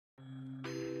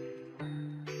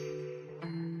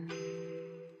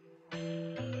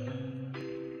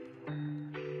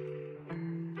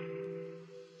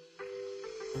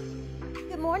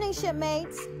morning,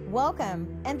 Shipmates.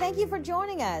 Welcome, and thank you for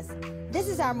joining us. This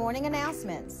is our morning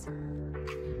announcements.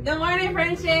 Good morning,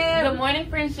 friendship. Good morning,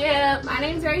 friendship. My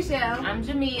name's Rachel. I'm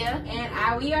Jamia.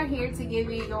 And we are here to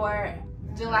give you your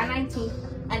July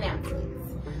 19th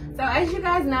announcements. So as you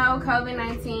guys know,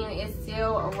 COVID-19 is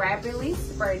still rapidly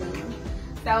spreading.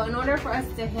 So in order for us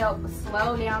to help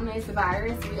slow down this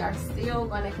virus, we are still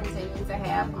going to continue to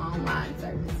have online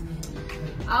service.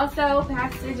 Also,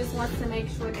 Pastor just wants to make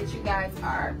sure that you guys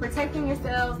are protecting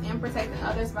yourselves and protecting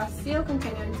others by still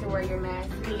continuing to wear your mask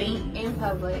in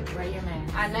public. Wear your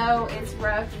mask. I know it's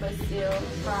rough, but still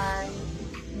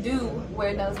do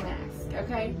wear those masks,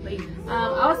 okay? Please.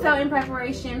 Also, in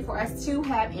preparation for us to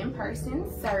have in-person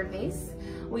service,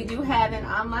 we do have an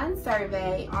online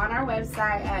survey on our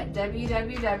website at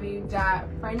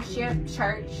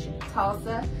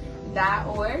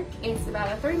www.friendshipchurchtulsa.org. It's about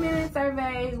a 3-minute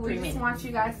survey. We just want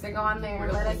you guys to go on there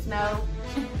and let us know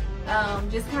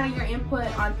just kind of your input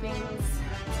on things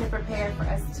to prepare for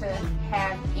us to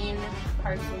have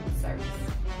in-person service.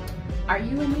 Are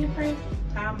you in need of prayer?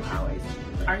 I'm always.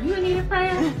 Are you in need of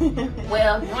prayer?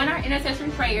 Well, join our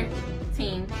intercessory prayer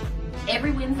team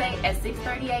every Wednesday at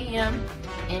 6:30 a.m.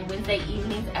 and Wednesday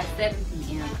evenings at 7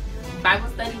 p.m. Bible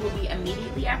study will be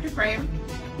immediately after prayer.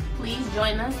 Please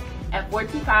join us at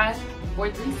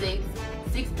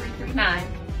 425-436-6339,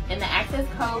 and the access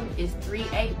code is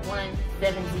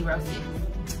 381706.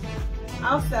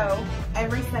 Also,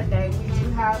 every Sunday we do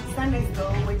have Sunday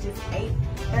school, which is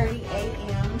 8:30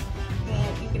 a.m.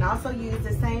 and you can also use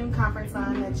the same conference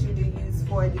line that you do use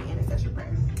for the intercessory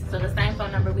prayer. So the same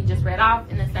phone number we just read off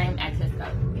and the same access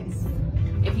code. Yes.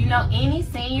 If you know any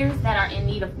seniors that are in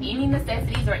need of any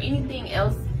necessities or anything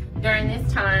else during this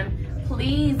time,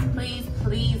 please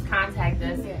contact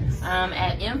us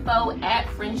at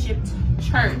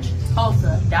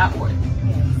info@friendshipchurchtulsa.org.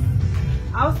 Yes.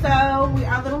 Also, we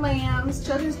are Little Lambs,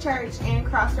 Children's Church, and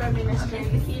Crossroad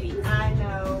Ministries. I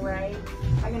know, right?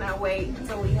 I cannot wait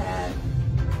until we have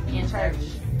In church.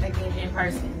 Again, In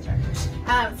person church.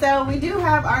 So we do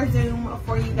have our Zoom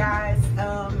for you guys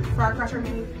for our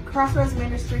Crossroads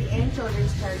Ministry and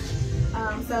Children's Church.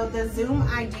 So the Zoom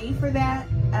ID for that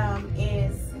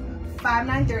is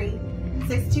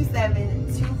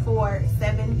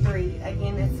 593-627-2473.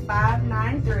 Again, it's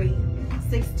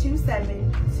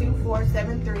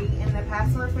 593-627-2473, and the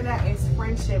password for that is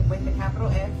friendship with the capital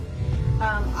F.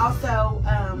 Also,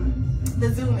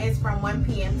 the Zoom is from 1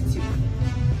 p.m. to 2 p.m.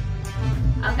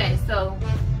 Okay, so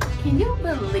can you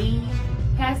believe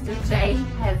Pastor Jay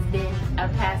has been a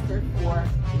pastor for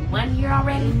 1 year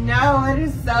already? No, it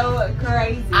is so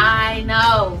crazy. I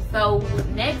know. So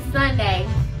next Sunday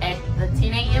at the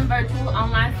 10 a.m. virtual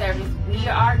online service, we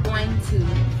are going to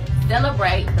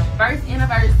celebrate the first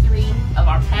anniversary of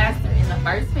our pastor in the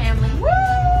first family. Woo!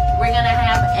 We're going to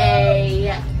have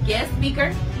a guest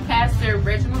speaker, Pastor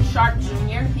Reginald Sharp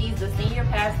Jr. He's the senior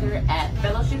pastor at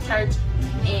Fellowship Church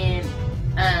in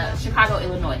Chicago,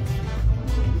 Illinois.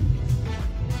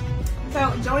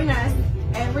 So join us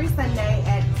every Sunday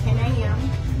at 10 a.m.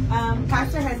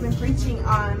 Pastor has been preaching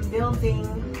on building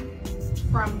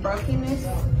from brokenness,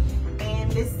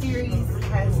 and this series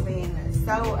has been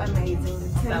so amazing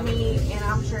to me, and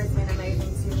I'm sure it's been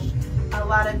amazing to a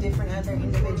lot of different other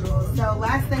individuals. So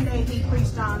last Sunday he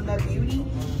preached on the beauty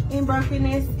in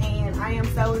brokenness, and I am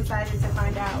so excited to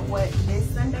find out what this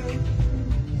Sunday,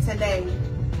 today.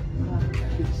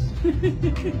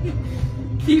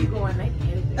 Keep going, they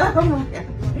can't. Oh my God.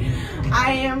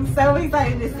 I am so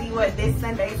excited to see what this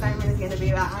Sunday sermon is going to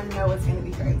be about. I know it's going to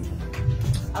be crazy.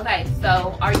 Okay,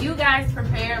 so are you guys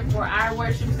prepared for our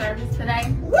worship service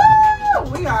today? Woo!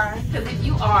 We are. Because if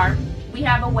you are, we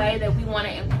have a way that we want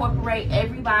to incorporate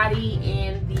everybody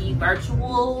in the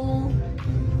virtual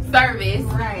service.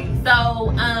 Right.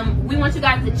 So we want you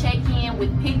guys to check in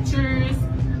with pictures,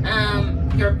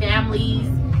 your families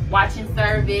watching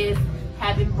service,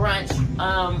 having brunch,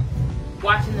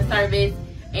 watching the service,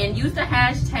 and use the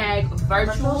hashtag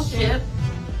virtualship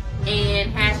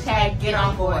and hashtag get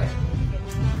on board.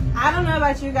 I don't know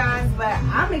about you guys, but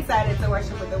I'm excited to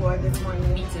worship with the Lord this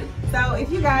morning. Me too. So if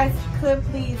you guys could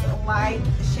please like,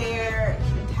 share,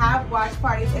 have watch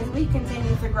parties as we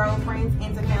continue to grow friends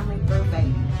into family through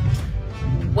faith.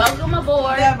 Welcome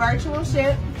aboard The virtual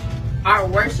ship. Our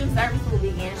worship service will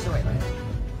begin shortly.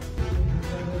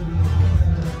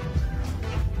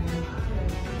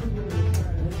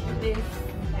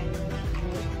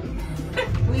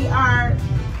 We are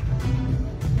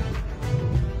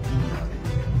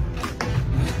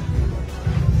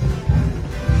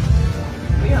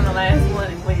on the last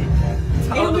one and went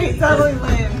totally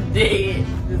live. Dead.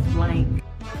 Just blank.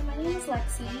 Hi, my name is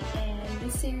Lexi, and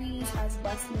this series has has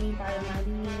blessed me by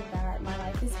reminding me that my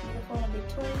life is beautiful and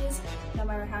victorious, no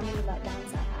matter how many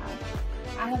letdowns I have.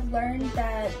 I have learned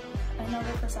that in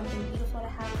order for something beautiful to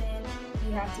happen,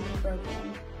 you have to be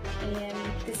broken. And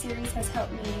this series has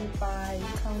helped me by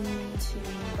telling me to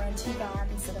run to God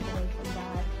instead of away from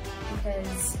God,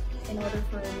 because in order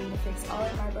for me to fix all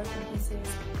of my broken pieces,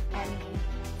 I need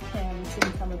Him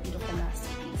to become a beautiful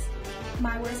masterpiece.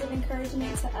 My words of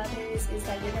encouragement to others is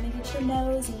that you're going to get your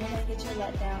no's and you're going to get your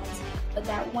letdowns, but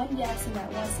that one yes and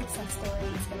that one success story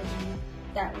is going to be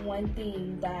that one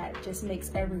thing that just makes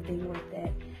everything worth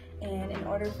it. And in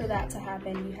order for that to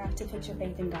happen, you have to put your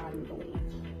faith in God and believe.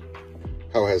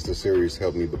 How has the series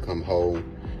helped me become whole?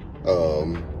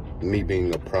 Me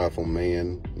being a prideful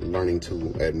man, learning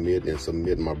to admit and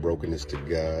submit my brokenness to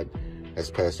God.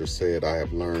 As Pastor said, I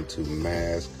have learned to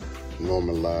mask,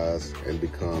 normalize, and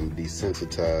become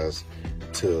desensitized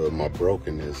to my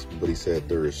brokenness. But he said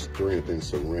there is strength in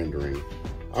surrendering.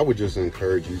 I would just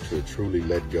encourage you to truly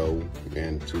let go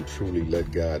and to truly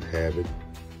let God have it.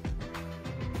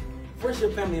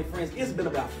 Friendship, family, and friends, it's been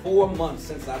about 4 months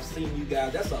since I've seen you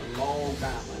guys. That's a long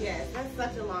time. Yes, that's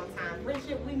such a long time.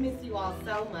 Friendship, we miss you all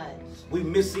so much. We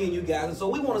miss seeing you guys, and so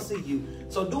we want to see you.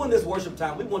 So during this worship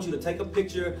time, we want you to take a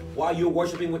picture while you're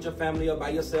worshiping with your family or by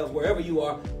yourselves, wherever you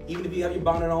are. Even if you have your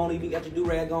bonnet on, even if you got your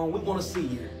do-rag on, we want to see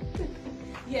you.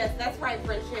 Yes, that's right,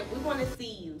 Friendship. We want to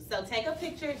see you. So take a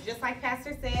picture, just like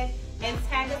Pastor said, and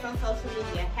tag us on social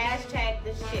media. Hashtag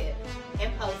the ship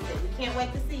and post it. We can't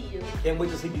wait to see you. Can't wait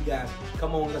to see you guys.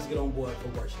 Come on, let's get on board for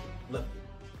worship. Love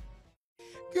you.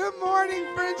 Good morning,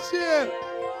 Friendship.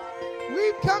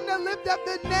 We've come to lift up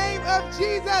the name of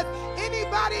Jesus.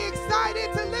 Anybody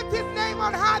excited to lift his name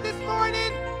on high this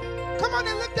morning? Come on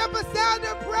and lift up a sound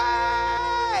of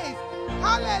praise.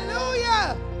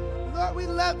 Hallelujah. Lord, we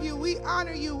love you, we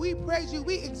honor you, we praise you,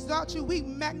 we exalt you, we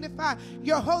magnify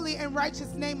your holy and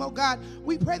righteous name, oh God.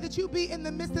 We pray that you be in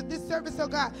the midst of this service, oh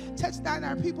God. Touch thine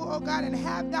our people, oh God, and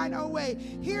have thine own way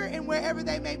here and wherever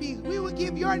they may be. We will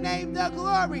give your name the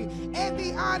glory and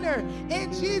the honor.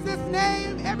 In Jesus'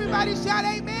 name, everybody shout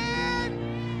amen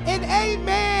and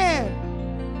amen.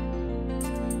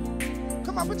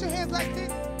 Come on, put your hands like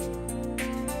this.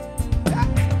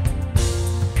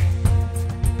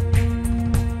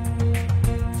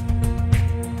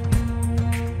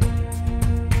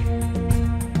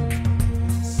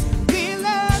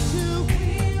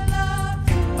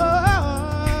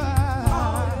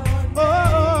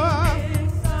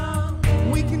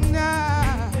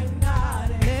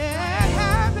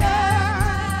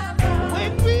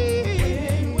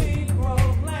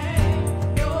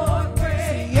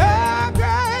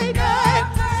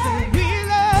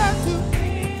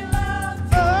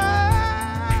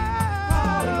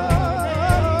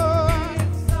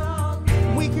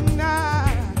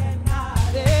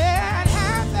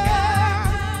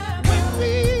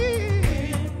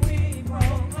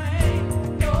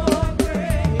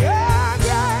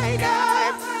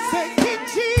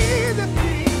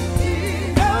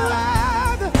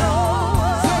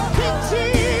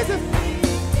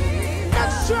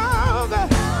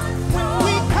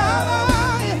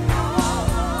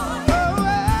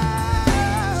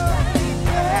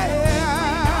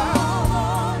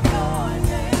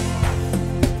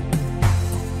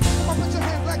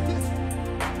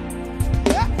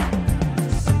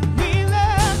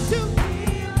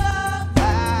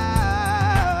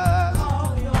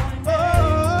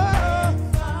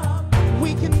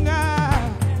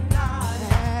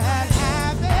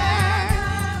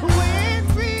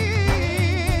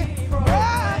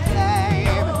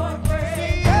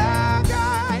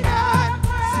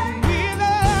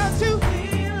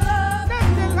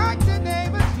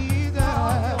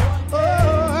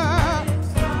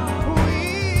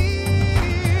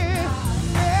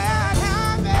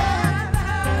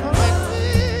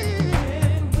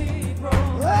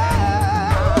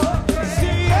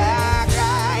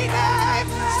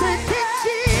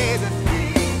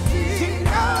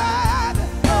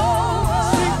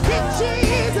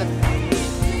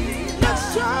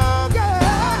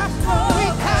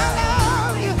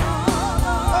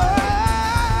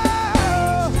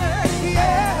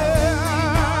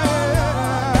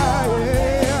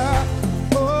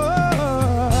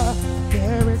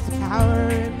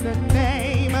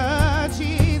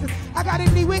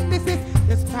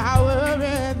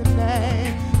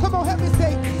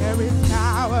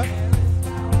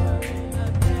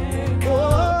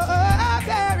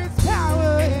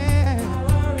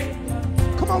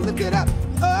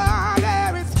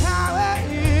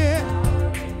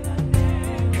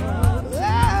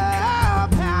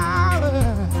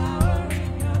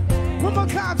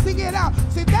 Sing it out.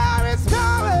 Say there is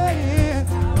power in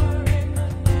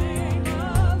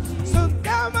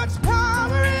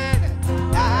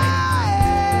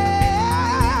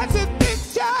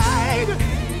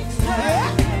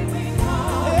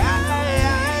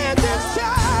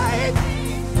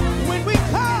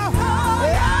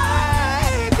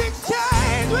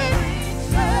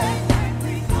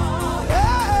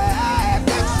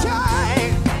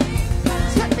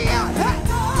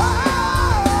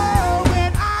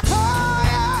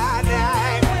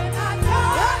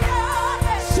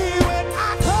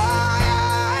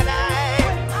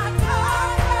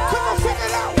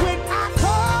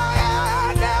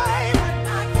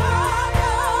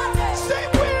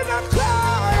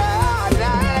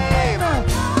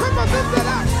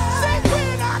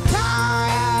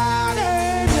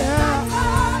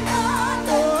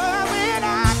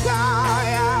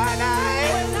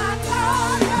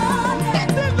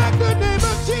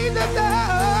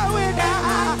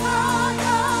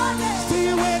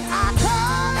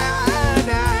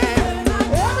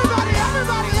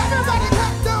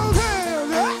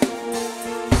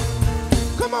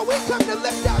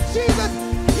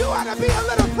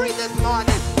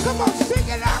Come on, sing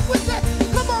it out with it.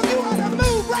 Come on, you ought to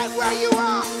move right where you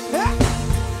are. Yeah.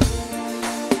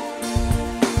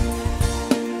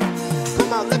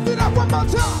 Come on, lift it up one more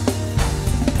time.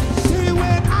 See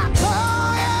when I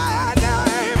call your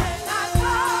name.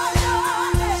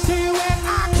 See when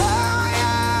I call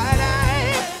your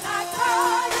name.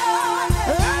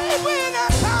 Hey, when I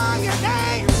call your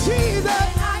name, Jesus.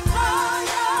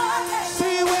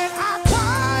 See when I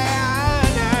call your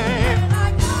name.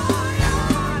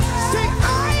 See,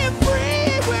 I am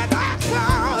free when I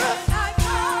call.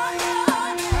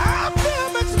 I feel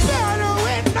much better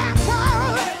when I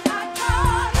call.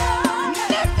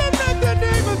 Lifting up the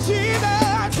name of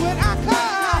Jesus when I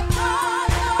call.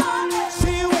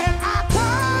 See when I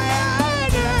call your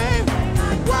name.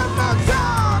 One more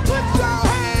time, put your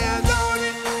hands on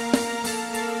it.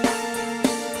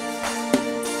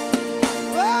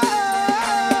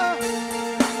 Oh,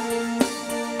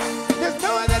 there's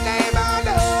no other name I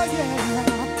know,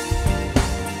 yeah.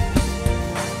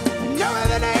 No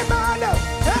other name I know.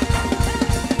 Huh?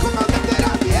 Come on, lift it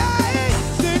up, yeah.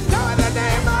 There's no other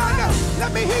name I know.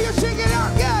 Let me hear you sing it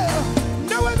out, yeah.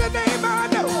 No other name I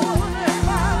know.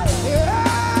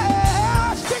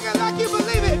 Yeah, sing it like you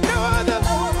believe it. No other.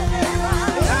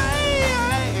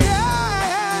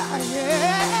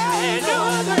 Yeah, no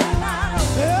other.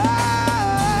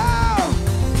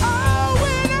 Oh,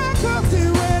 when I come to,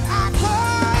 when I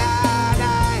call your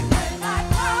name.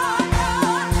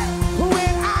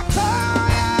 When I call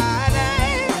your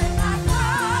name.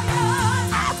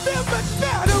 I feel much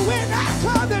better when I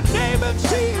call the name of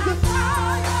Jesus.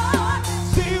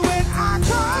 See when I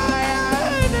call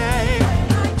your name.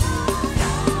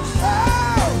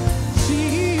 Oh,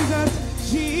 Jesus,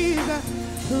 Jesus,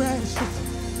 precious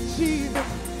Jesus.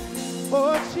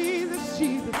 Oh, Jesus,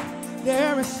 Jesus.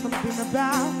 There is something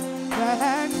about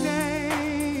that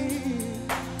name.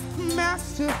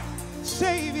 Master,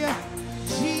 Savior,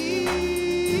 Jesus.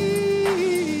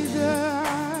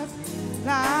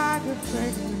 Like a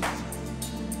fragrance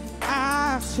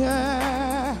after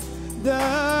the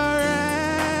rain.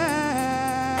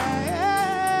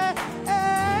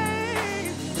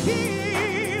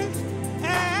 Kings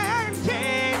and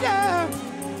kingdoms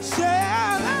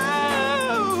shall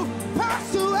pass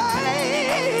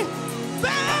away,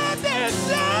 but there's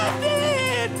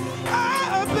something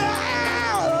about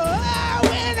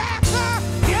when I call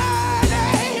your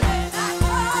name. When I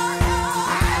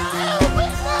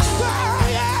call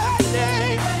your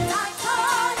name.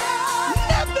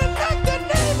 Nothing like the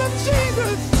name of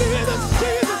Jesus, Jesus,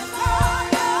 Jesus.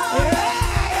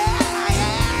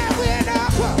 Yeah, when I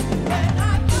call.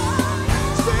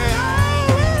 Say, oh,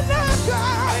 when I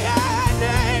call your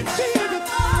name, Jesus.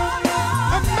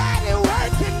 A mighty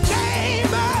working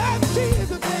name of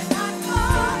Jesus.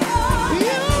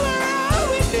 You are all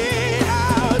we need,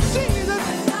 oh, Jesus.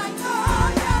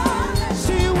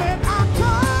 See, when I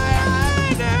call your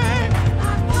name.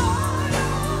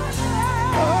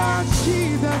 Oh,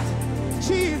 Jesus,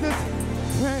 Jesus,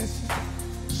 precious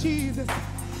Jesus.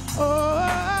 Oh,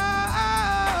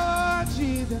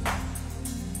 Jesus.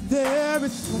 There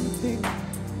is something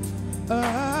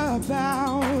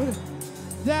about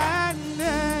that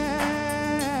name.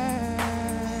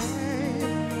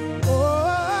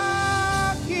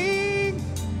 Oh, King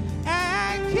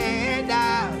and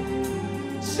kingdom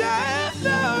shall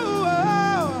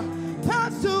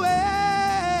pass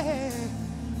away,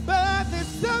 but there's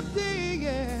something,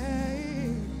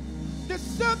 there's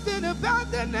something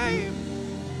about that name.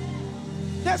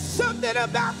 There's something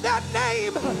about that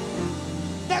name.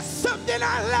 There's something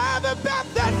I love about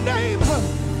that name.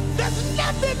 There's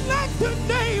nothing like the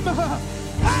name.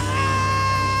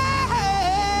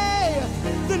 Hey,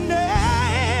 the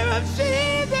name of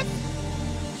Jesus.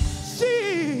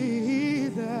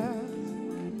 Jesus.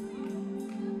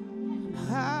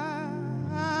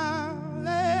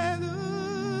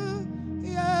 Hallelujah.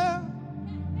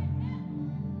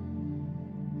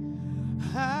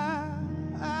 Hallelujah.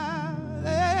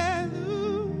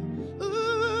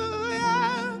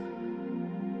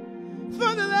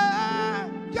 For the Lord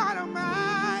God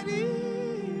Almighty.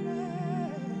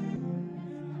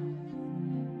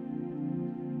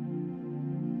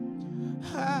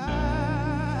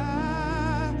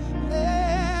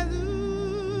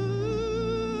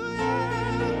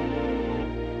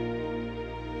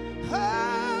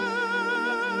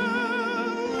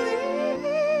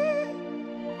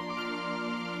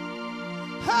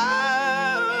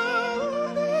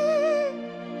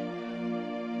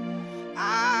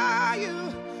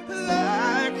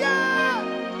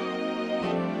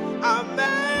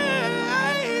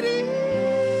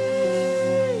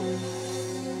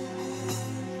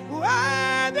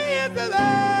 Worthy is the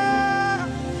Lamb.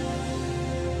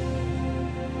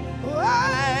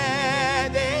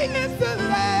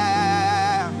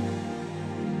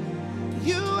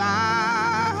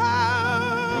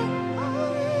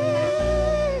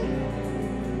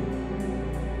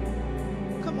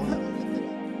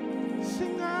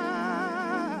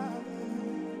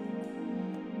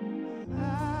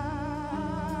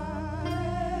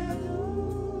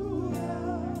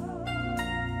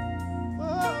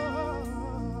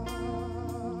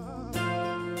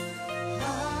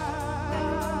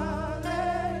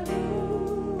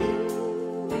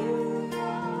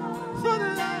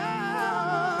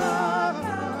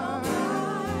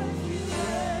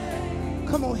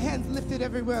 Come on, hands lifted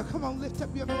everywhere. Come on, lift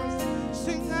up your voice.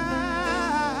 Sing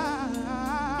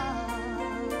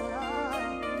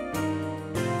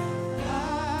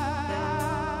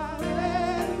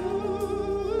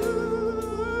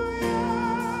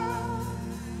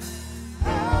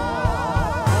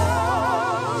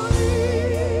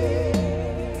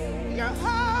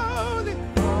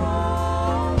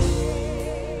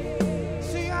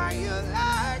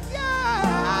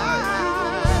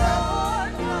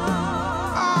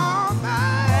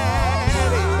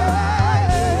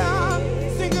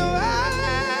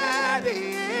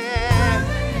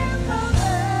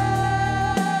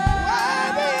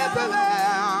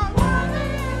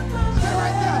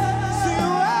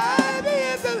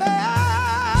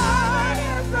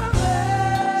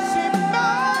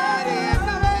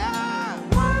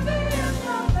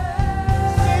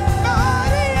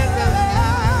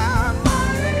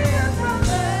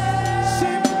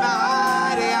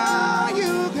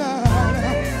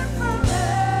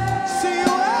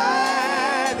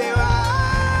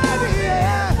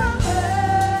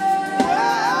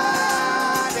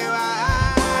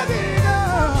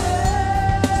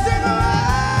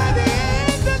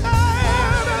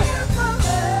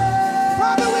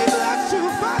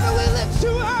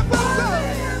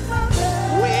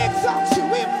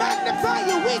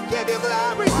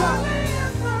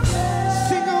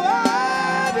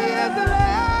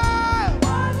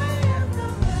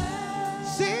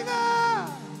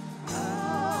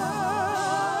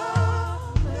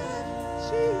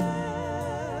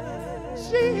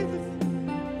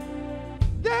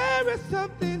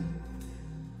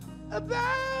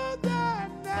about that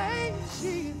name,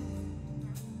 Jesus.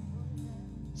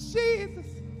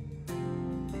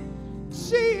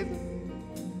 Jesus.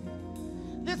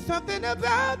 There's something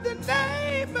about the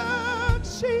name of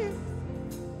Jesus.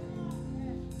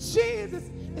 Jesus.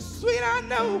 It's sweet, I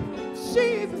know.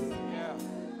 Jesus.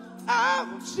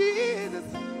 Oh, Jesus.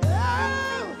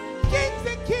 Oh, kings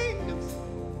and kingdoms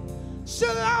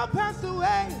shall all pass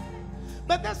away.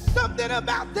 But there's something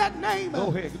about that name. Go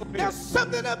ahead. There's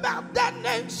something about that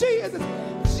name, Jesus.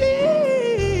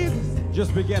 Jesus.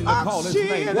 Just begin to call his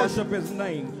name. Worship his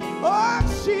name. Oh,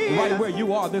 Jesus. Right where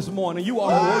you are this morning. You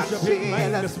ought to worship his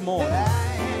name this morning.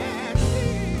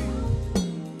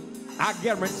 I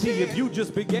guarantee if you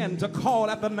just begin to call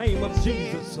at the name of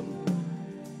Jesus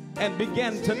and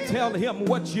begin to tell him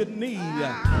what you need,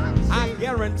 I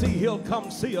guarantee he'll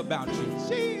come see about you.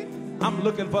 I'm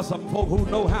looking for some folk who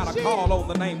know how to call on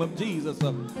the name of Jesus.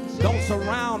 Don't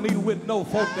surround me with no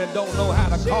folk that don't know how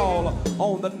to call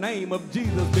on the name of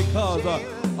Jesus, because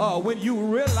when you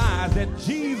realize that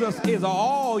Jesus is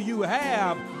all you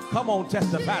have, come on,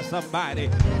 testify somebody.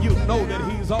 You know that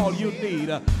he's all you need.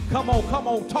 Come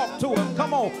on, talk to him.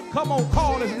 Come on,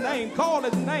 call his name. Call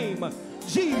his name.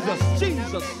 Jesus,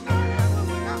 Jesus.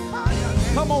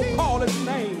 Come on, call his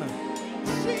name.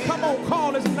 Come on,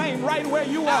 call his name right where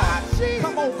you are.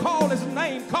 Come on, call his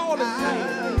name. Call his name.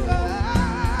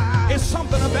 It's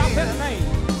something about that name.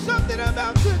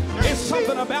 It's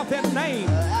something about that name.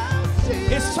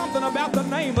 It's something about the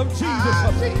name of Jesus.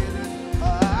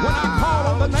 When I call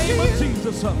on the name of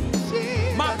Jesus,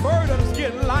 my burdens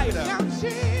get lighter.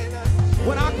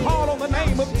 When I call on the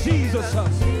name of Jesus,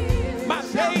 my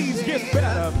days get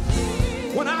better.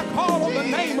 When I call on the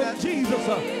name of Jesus,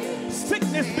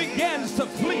 sickness begins to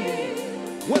flee.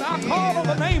 When I call on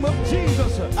the name of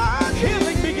Jesus,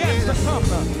 healing begins to come.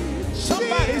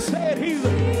 Somebody said he's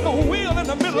the wheel in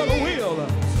the middle of the wheel.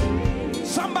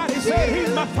 Somebody said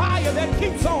he's the fire that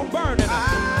keeps on burning.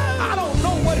 I don't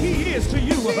know what he is to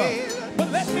you, but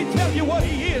let me tell you what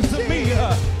he is to me.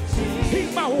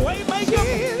 He's my way maker.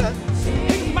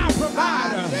 He's my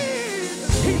provider.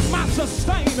 He's my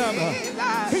sustainer.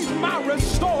 He's my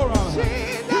restorer.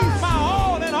 He's my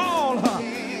all in all.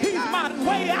 He's my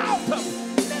way out.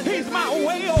 He's my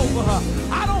way over.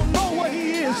 I don't know what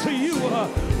he is to you,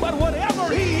 but whatever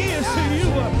he is to you,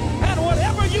 and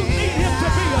whatever you need him to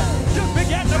be, just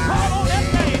begin to call on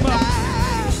that name.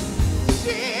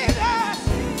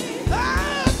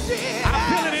 I'm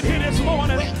feeling it here this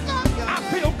morning. I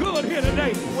feel good here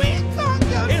today.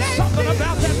 It's something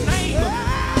about that name.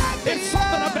 It's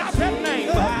something about that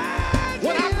name.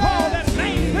 When I call that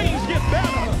name, things get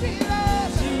better.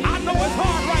 I know it's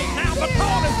hard right now, but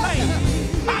call his name.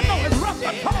 I know it's rough,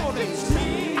 but call him.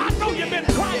 I know you've been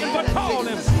crying, but call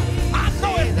him.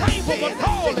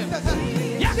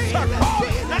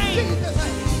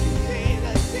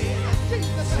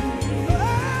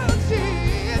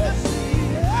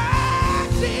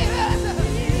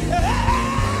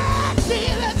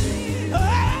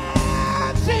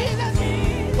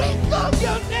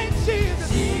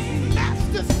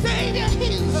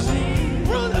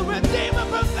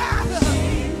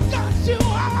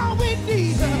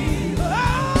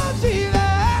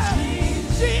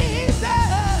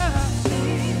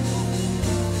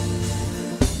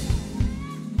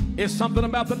 It's something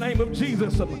about the name of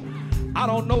Jesus. I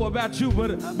don't know about you,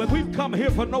 but we've come here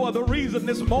for no other reason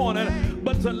this morning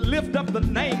but to lift up the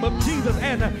name of Jesus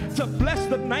and to bless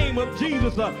the name of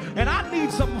Jesus. And I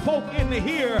need some folk in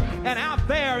here and out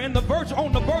there on the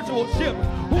virtual ship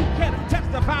who can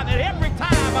testify that every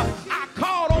time I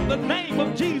called on the name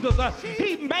of Jesus,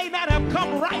 he may not have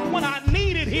come right when I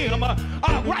needed him,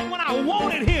 right when I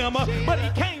wanted him, but he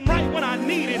came right when I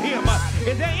needed him.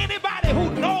 Is there anybody who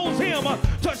knows him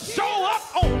to show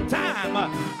up on time?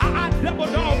 I double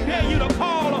dog dare you to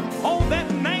call on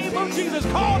that name of Jesus.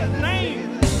 Call his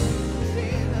name.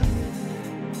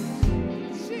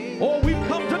 Oh, we've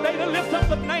come today to lift up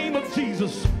the name of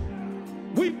Jesus.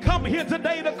 We've come here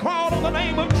today to call on the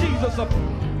name of Jesus.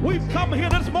 We've come here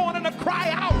this morning to cry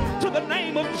out to the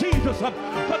name of Jesus.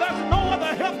 For there's no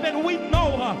other help than we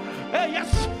know.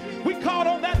 Yes, we call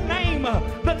on that name,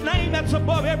 the name that's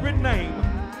above every name.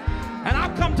 And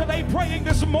I come today praying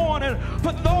this morning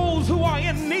for those who are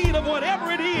in need of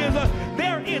whatever it is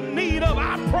they're in need of.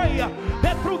 I pray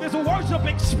that through this worship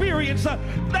experience,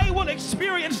 they will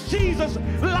experience Jesus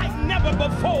like never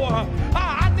before.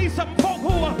 I need some folk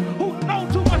who know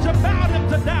too much about him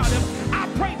to doubt him. I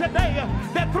pray today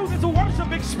that through this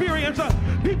worship experience,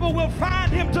 people will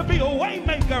find him to be a way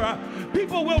maker.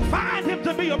 People will find him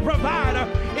to be a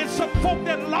provider. It's some folk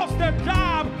that lost their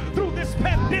job through this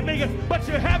pandemic, but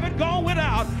you haven't gone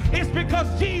without. It's because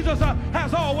Jesus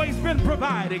has always been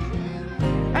providing.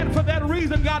 And for that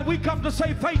reason, God, we come to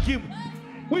say thank you.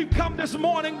 We've come this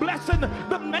morning blessing the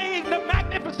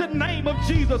magnificent name of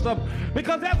Jesus,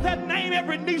 because at that name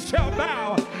every knee shall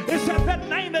bow. It's at that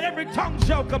name that every tongue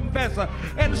shall confess.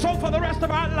 And so for the rest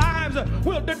of our lives,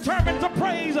 we'll determine to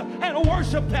praise and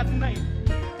worship that name.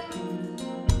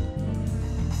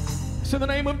 It's in the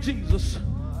name of Jesus.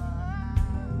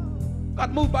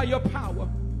 God, move by your power.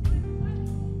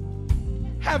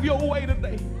 Have your way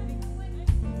today.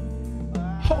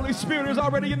 Holy Spirit is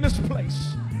already in this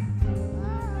place.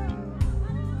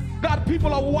 God,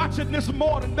 people are watching this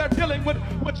morning. They're dealing with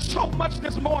so much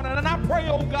this morning. And I pray,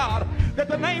 oh God, that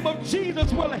the name of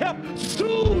Jesus will help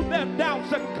soothe their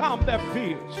doubts and calm their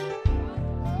fears.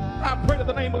 I pray that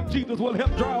the name of Jesus will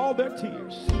help dry all their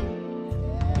tears.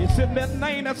 It's in that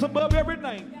name that's above every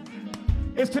name.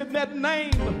 It's in that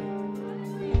name.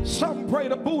 Some pray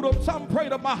to Buddha, some pray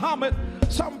to Muhammad,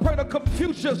 some pray to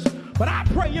Confucius, but I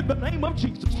pray in the name of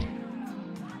Jesus.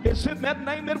 It's in that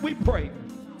name that we pray.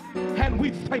 And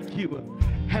we thank you.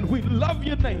 And we love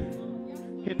your name.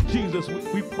 In Jesus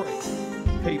we pray.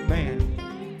 Amen.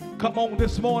 Come on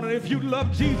this morning. If you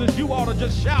love Jesus, you ought to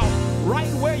just shout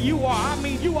right where you are. I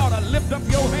mean, you ought to lift up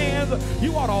your hands.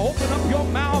 You ought to open up your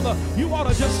mouth. You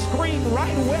ought to just scream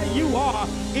right where you are.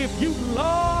 If you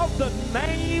love the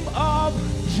name of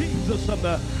Jesus.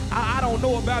 I don't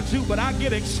know about you, but I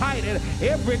get excited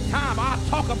every time I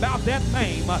talk about that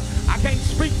name. I can't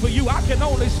speak for you. I can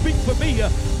only speak for me.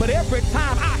 But every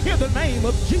time I hear the name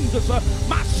of Jesus,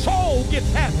 my soul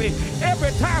gets happy.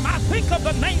 Every time I think of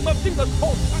the name of Jesus,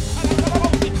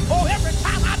 every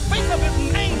time I think of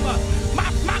his name,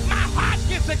 my heart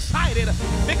gets excited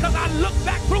because I look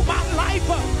back through my life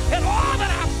and all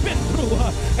that I've been through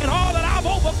and all that I've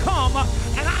overcome,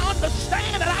 and I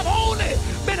understand that I've only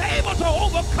been able to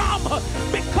overcome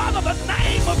because of the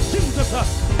name of Jesus.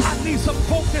 I need some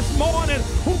folk this morning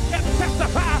who can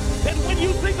testify that when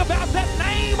you think about that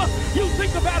name, you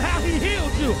think about how he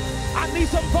healed you. I need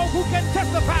some folk who can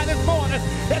testify this morning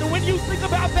that when you think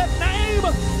about that name,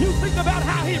 you think about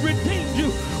how he redeemed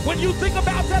you. When you think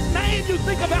about that name, you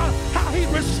think about how he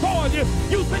restored you.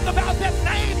 You think about that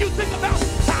name, you think about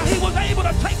how he was able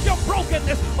to take your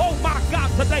brokenness, oh my God,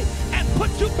 today, and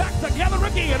put you back together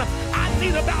again. I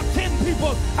need about 10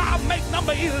 people. I'll make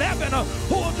number 11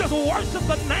 who will just worship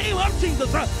the name of Jesus.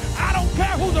 I don't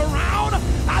care who's around.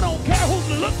 I don't care who's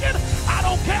looking. I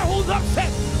don't care who's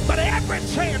upset. But every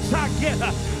chance I get,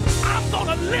 I'm going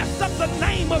to lift up the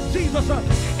name of Jesus.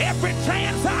 Every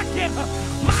chance I get,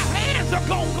 my hands are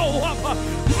going to go up.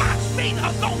 My feet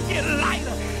are going to get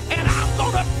lighter. And I'm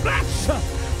going to bless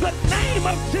the name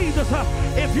of Jesus.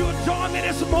 If you'll join me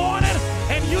this morning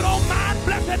and you don't mind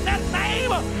blessing that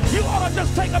name, you ought to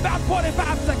just take about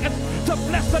 45 seconds to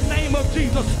bless the name of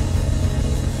Jesus.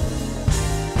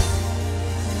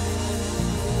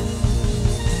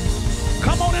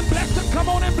 Come on and bless him. Come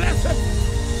on and bless him.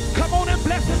 Come on and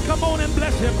bless him. Come on and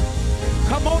bless him.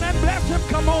 Come on and bless him.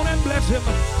 Come on and bless him.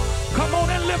 Come on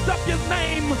and lift up his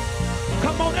name.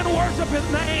 Come on and worship his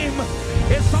name.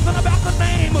 It's something about the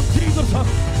name of Jesus.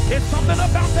 It's something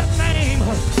about that name.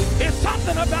 It's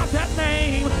something about that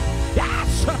name.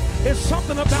 Yes, it's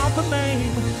something about the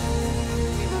name of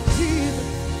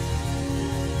Jesus.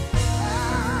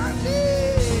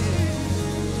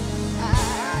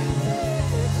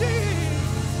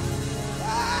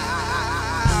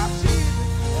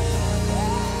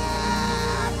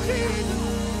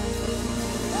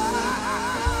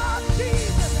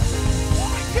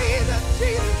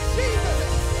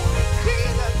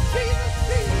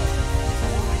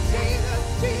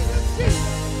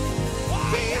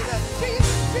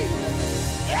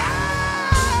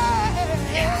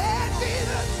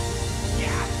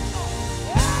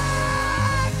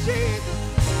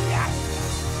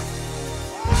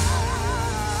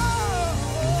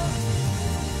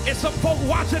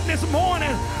 watching this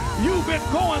morning, you've been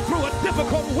going through a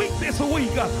difficult week this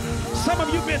week. Some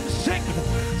of you been sick.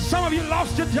 Some of you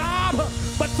lost your job.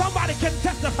 But somebody can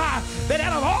testify that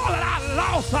out of all that I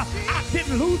lost, I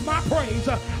didn't lose my praise.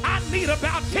 I need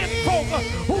about 10 folk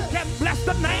who can bless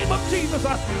the name of Jesus.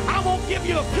 I'm going to give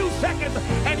you a few seconds,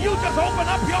 and you just open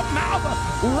up your mouth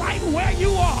right where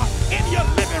you are, in your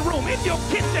living room, in your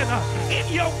kitchen, in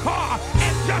your car,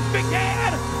 and just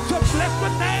begin to bless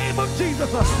the name of Jesus.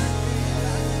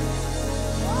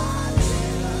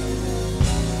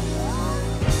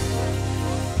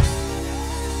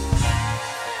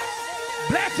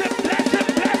 Bless him, bless him,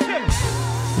 bless him.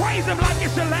 Praise him like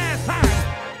it's your last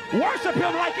time. Worship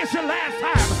him like it's your last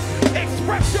time.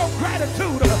 Express your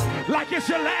gratitude like it's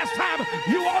your last time.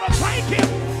 You ought to thank him.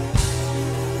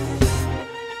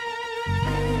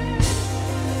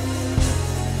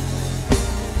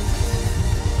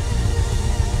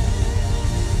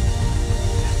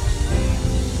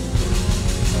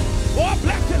 Oh,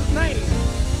 bless his name.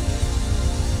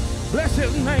 Bless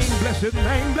his name, bless his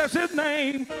name, bless his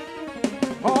name.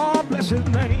 Oh, bless his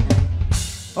name.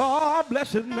 Oh,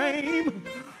 bless his name.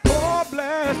 Oh,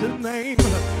 bless his name.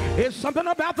 It's something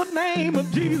about the name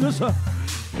of Jesus.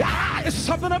 It's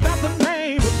something about the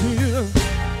name of Jesus.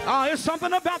 It's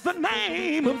something about the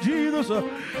name of Jesus.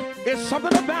 It's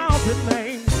something about the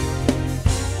name.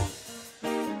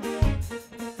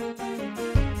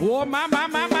 Oh, my.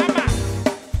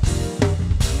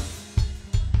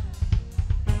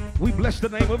 We bless the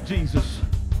name of Jesus.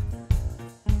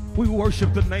 We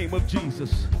worship the name of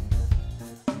Jesus.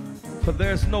 For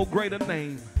there's no greater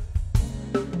name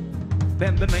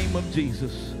than the name of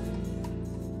Jesus.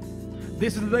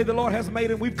 This is the day the Lord has made,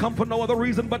 and we've come for no other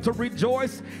reason but to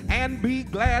rejoice and be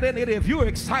glad in it. If you're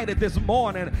excited this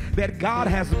morning that God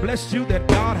has blessed you, that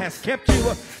God has kept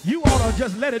you, you ought to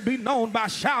just let it be known by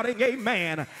shouting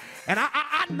amen. And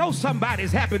I know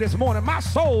somebody's happy this morning. My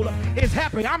soul is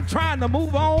happy. I'm trying to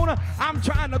move on. I'm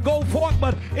trying to go forth,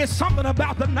 but it's something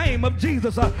about the name of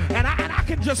Jesus. And I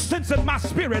can just sense in my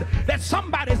spirit that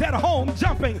somebody's at home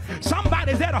jumping.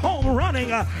 Somebody's at home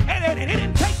running. And it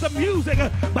didn't take the music,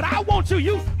 but I want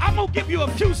I'm going to give you a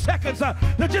few seconds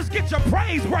to just get your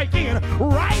praise break in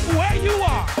right where you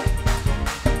are.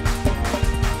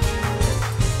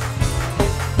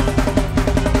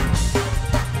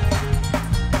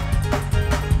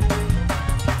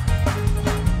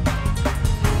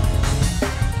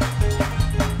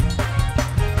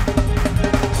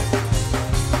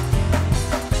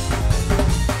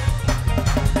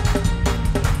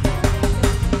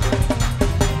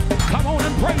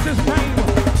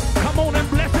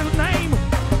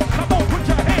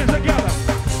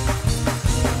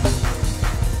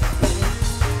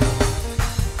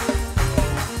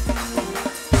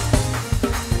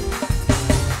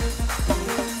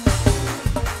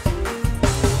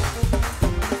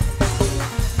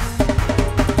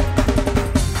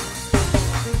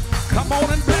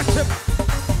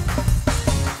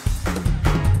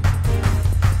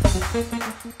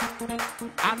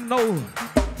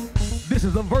 This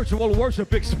is a virtual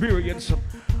worship experience,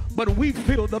 but we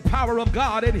feel the power of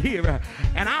God in here.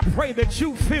 And I pray that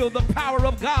you feel the power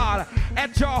of God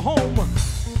at your home,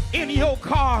 in your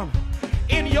car,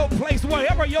 in your place,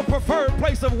 wherever your preferred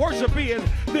place of worship is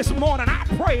this morning. I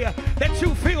pray that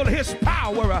you feel his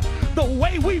power the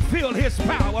way we feel his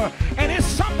power. And it's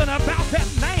something about that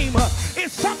name.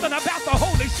 It's something about the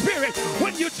Holy Spirit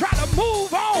when you try to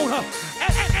move on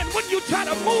and when you try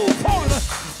to move forward.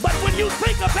 But when you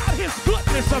think about his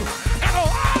goodness and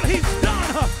all he's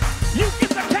done, you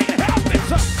can't help it.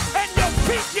 And your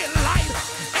feet get light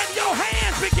and your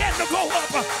hands begin to go up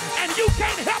and you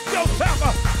can't help yourself.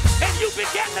 And you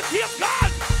begin to give God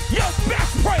your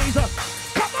best praise.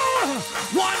 Come on.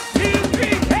 1, 2, 3,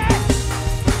 hey.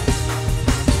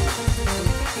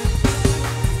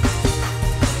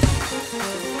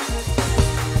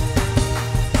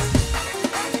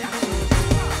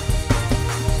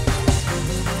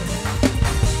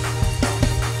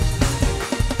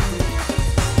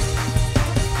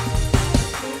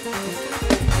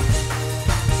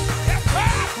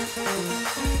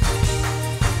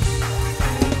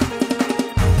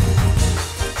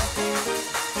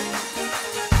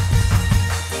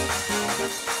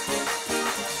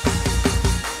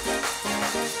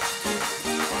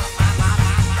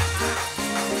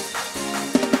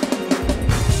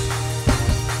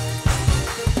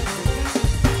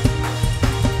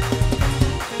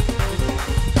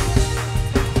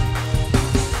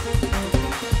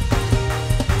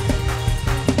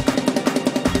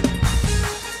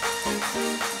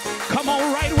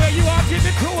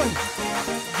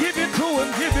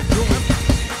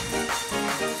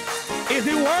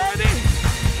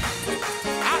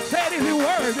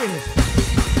 worthy.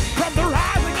 From the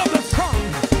rising of the sun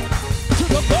to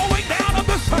the going down of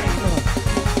the same,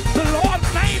 the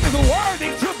Lord's name is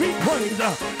worthy to be praised.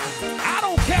 I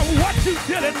don't care what you're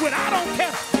dealing with. I don't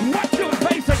care what you're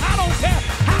facing. I don't care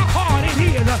how hard it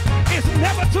is. It's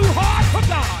never too hard for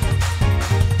God.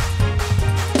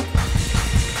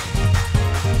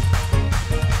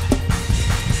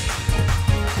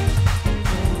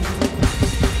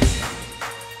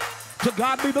 To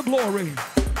God be the glory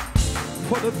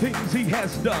for the things he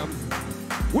has done.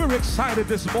 We're excited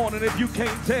this morning. If you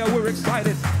can't tell, we're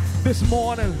excited this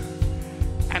morning.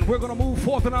 And we're going to move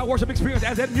forth in our worship experience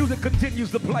as that music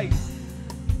continues to play.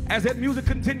 As that music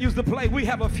continues to play, we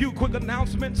have a few quick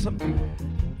announcements.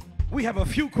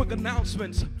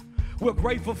 We're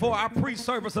grateful for our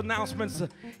pre-service announcements.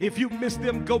 If you missed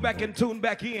them, go back and tune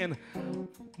back in.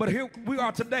 But here we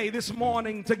are today, this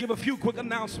morning, to give a few quick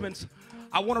announcements.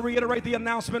 I want to reiterate the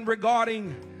announcement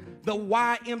regarding the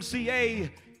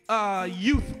YMCA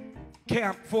youth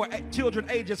camp for children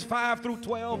ages 5 through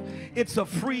 12. It's a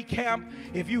free camp.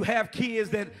 If you have kids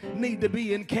that need to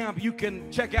be in camp, you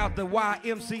can check out the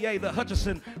YMCA, the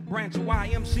Hutchinson Branch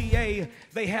YMCA.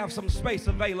 They have some space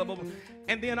available.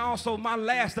 And then also my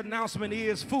last announcement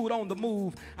is Food on the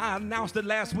Move. I announced it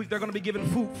last week. They're going to be giving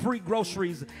food, free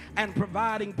groceries and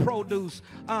providing produce.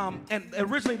 And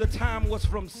originally the time was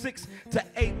from 6 to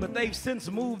 8, but they've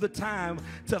since moved the time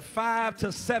to 5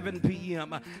 to 7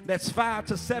 p.m. That's 5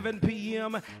 to 7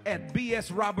 p.m. at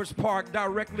B.S. Roberts Park,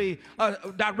 directly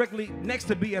next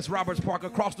to B.S. Roberts Park,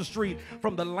 across the street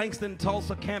from the Langston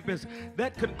Tulsa campus.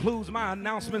 That concludes my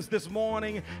announcements this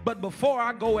morning. But before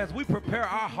I go, as we prepare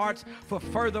our hearts for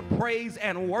further praise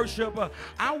and worship,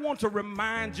 I want to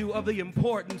remind you of the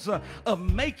importance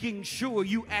of making sure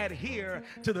you adhere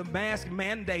to the mask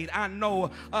mandate. I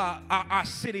know our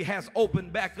city has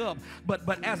opened back up,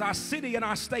 but as our city and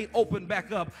our state open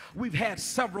back up, we've had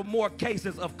several more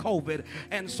cases of COVID.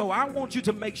 And so I want you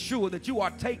to make sure that you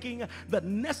are taking the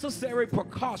necessary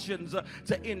precautions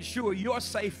to ensure your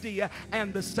safety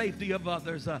and the safety of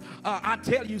others. I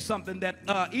tell you something, that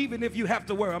even if you have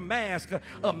to wear a mask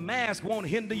won't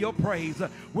hinder your praise.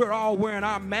 We're all wearing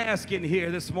our mask in here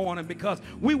this morning because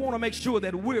we want to make sure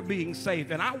that we're being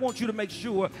safe. And I want you to make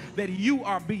sure that you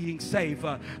are being safe.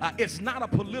 It's not a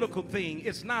political thing.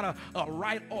 It's not a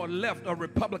right or left, a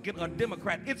Republican or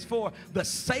Democrat. It's for the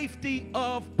safety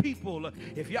of people.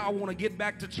 If y'all want to get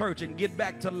back to church and get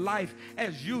back to life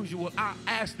as usual, I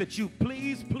ask that you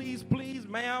please,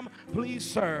 ma'am, please,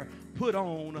 sir, put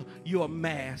on your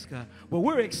mask. Well,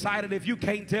 we're excited. If you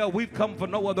can't tell, we've come for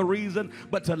no other reason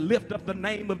but to lift up the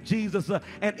name of Jesus.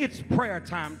 And it's prayer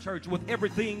time, church, with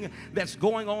everything that's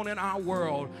going on in our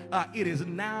world. It is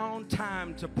now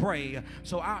time to pray.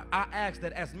 So I ask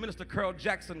that as Minister Carl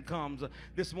Jackson comes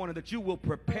this morning, that you will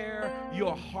prepare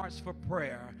your hearts for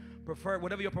prayer.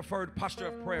 Whatever your preferred posture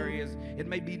of prayer is. It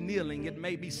may be kneeling, it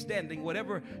may be standing,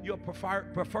 whatever your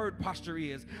preferred posture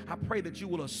is. I pray that you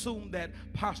will assume that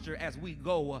posture as we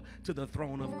go to the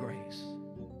throne of grace.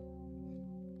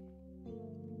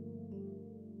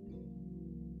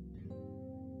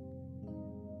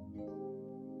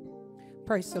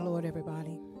 Praise the Lord,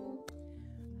 everybody.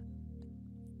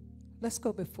 Let's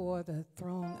go before the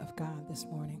throne of God this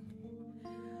morning.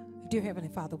 Dear Heavenly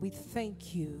Father, we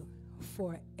thank you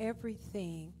for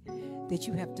everything that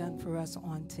you have done for us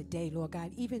on today, Lord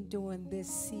God, even during this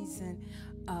season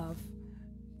of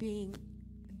being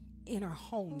in our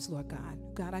homes, Lord God.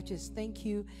 God, I just thank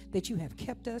you that you have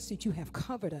kept us, that you have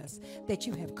covered us, that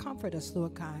you have comforted us,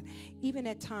 Lord God. Even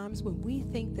at times when we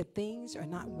think that things are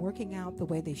not working out the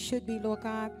way they should be, Lord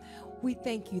God, we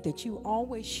thank you that you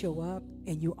always show up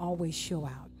and you always show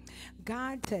out.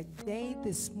 God, today,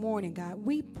 this morning, God,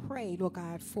 we pray, Lord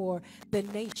God, for the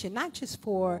nation, not just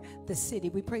for the city.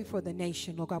 We pray for the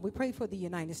nation, Lord God. We pray for the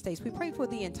United States. We pray for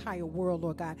the entire world,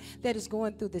 Lord God, that is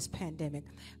going through this pandemic.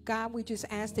 God, we just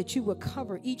ask that you would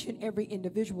cover each and every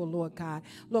individual, Lord God.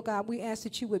 Lord God, we ask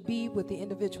that you would be with the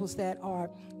individuals that are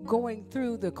going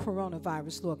through the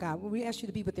coronavirus, Lord God. We ask you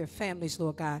to be with their families,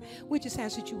 Lord God. We just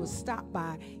ask that you would stop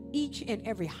by each and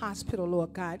every hospital,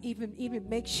 Lord God, even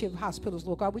makeshift hospitals,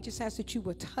 Lord God. We just ask that you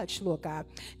would touch, Lord God,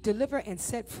 deliver and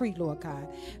set free, Lord God.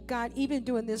 God, even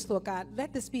doing this, Lord God,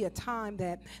 let this be a time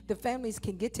that the families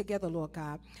can get together, Lord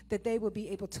God, that they will be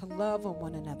able to love on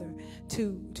one another,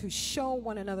 to show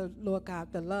one another, Lord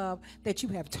God, the love that you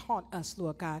have taught us,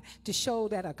 Lord God, to show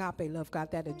that agape love,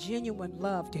 God, that a genuine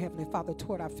love, to Heavenly Father,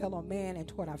 toward our fellow man and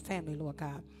toward our family, Lord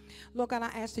God. Lord God, I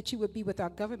ask that you would be with our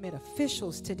government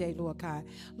officials today, Lord God.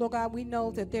 Lord God, we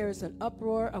know that there is an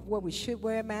uproar of where we should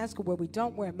wear a mask or where we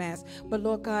don't wear a mask. us. But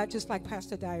Lord God, just like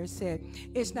Pastor Dyer said,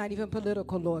 it's not even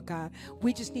political, Lord God.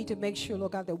 We just need to make sure,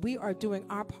 Lord God, that we are doing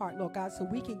our part, Lord God, so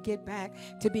we can get back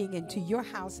to being into your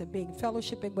house and being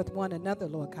fellowshipping with one another,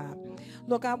 Lord God.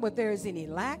 Lord God, where there is any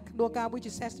lack, Lord God, we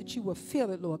just ask that you will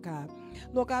fill it, Lord God.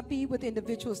 Lord God, be with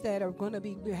individuals that are going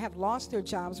to have lost their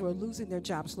jobs or are losing their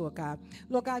jobs, Lord God.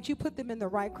 Lord God, you put them in the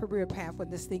right career path when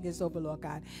this thing is over, Lord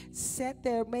God.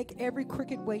 Make every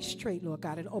crooked way straight, Lord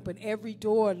God, and open every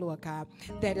door, Lord God,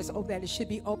 that it should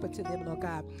be open to them, Lord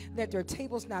God. Let their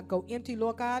tables not go empty,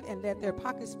 Lord God, and let their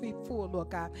pockets be full, Lord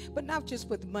God, but not just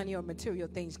with money or material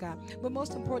things, God, but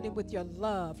most importantly with your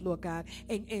love, Lord God,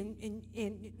 and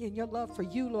your love for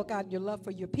you, Lord God, and your love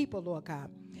for your people, Lord God.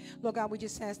 Lord God, we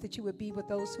just ask that you would be with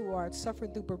those who are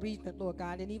suffering through bereavement, Lord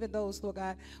God, and even those, Lord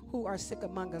God, who are sick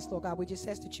among us, Lord God. We just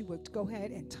ask that you would go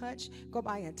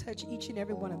by and touch each and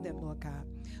every one of them, Lord God.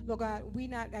 Lord God, we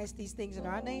not ask these things in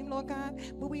our name, Lord God,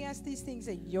 but we ask these things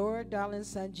in your darling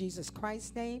Son, Jesus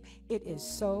Christ's name. It is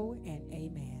so, and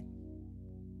amen.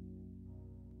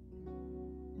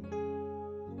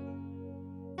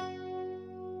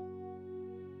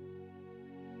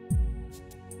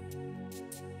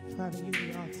 Father, you're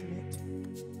the ultimate.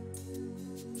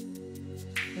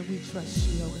 And we trust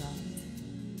you, oh God.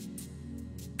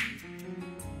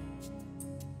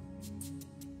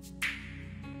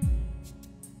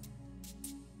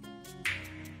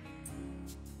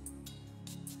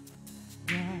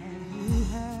 You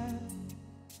have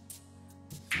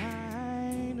the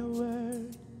final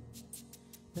word,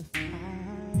 the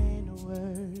final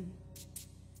word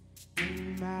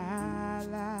in my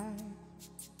life.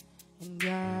 And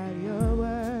God, your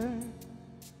word,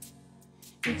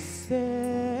 it's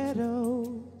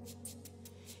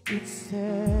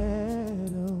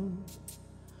settled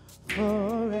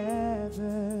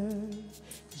forever.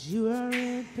 'Cause you are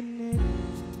infinite,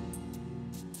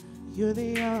 you're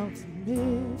the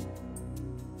ultimate.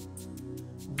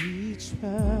 We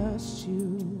trust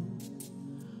you,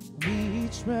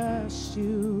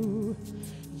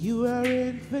 you are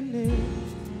infinite.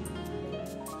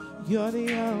 You're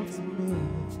the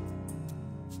ultimate.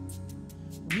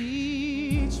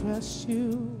 We trust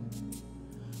you.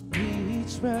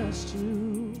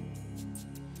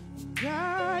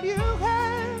 God, you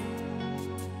have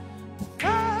the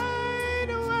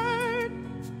final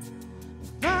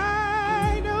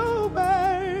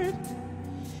word,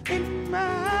 in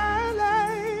my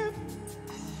life.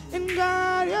 And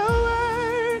God, your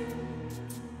word,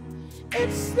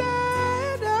 it's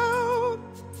settled.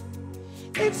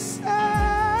 It's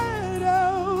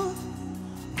settled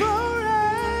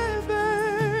forever.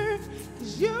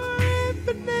 'Cause you're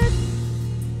infinite.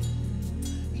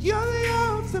 You're the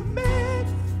ultimate.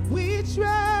 We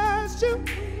trust you.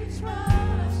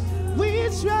 We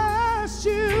trust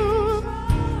you.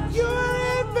 You're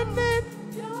infinite.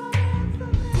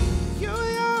 You're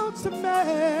the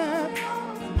ultimate.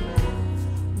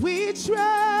 We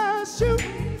trust you.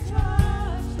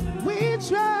 We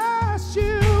trust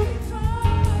you.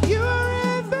 You're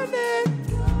infinite.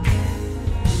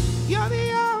 You're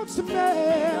the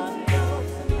ultimate.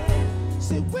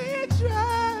 Say, we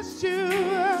trust you.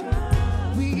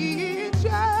 We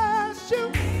trust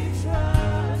you.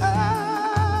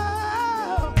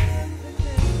 Oh,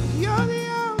 you're the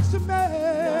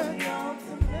ultimate.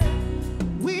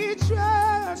 We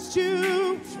trust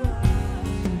you.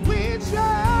 We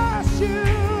trust you.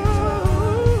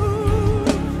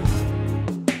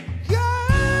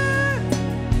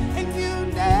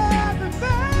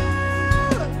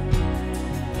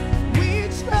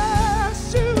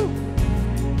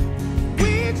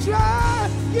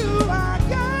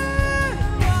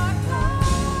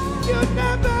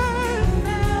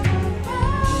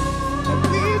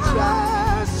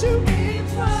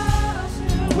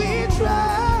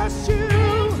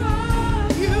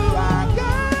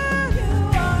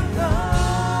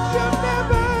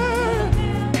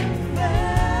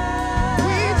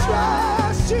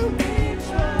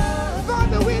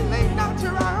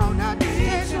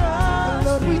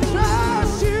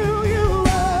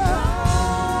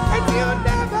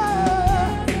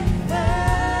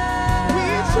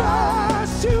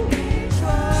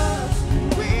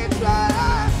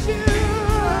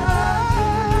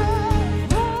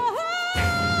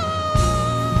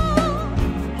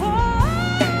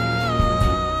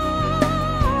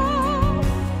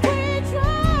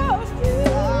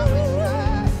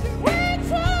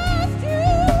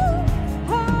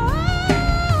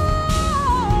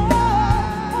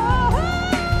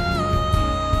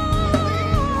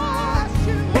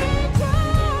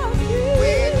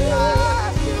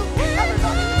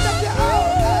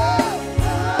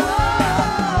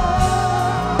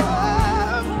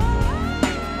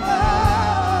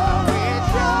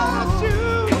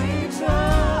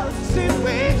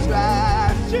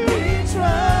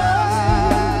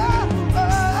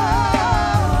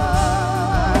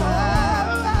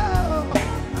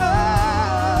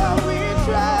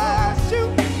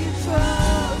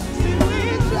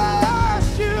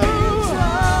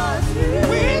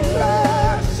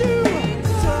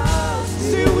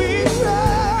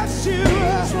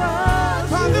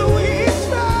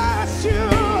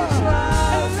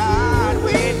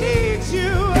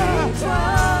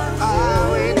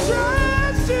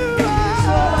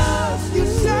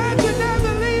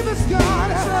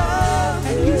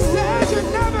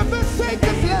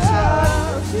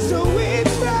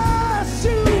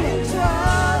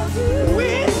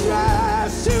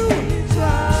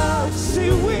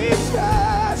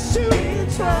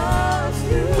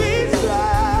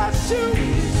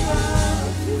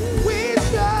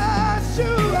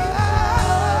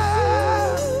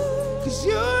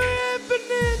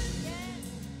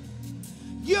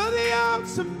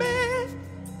 ultimate.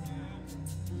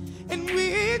 And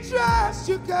we trust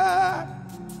you, God.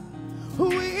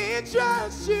 We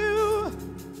trust you.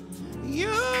 You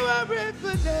are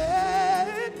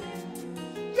infinite.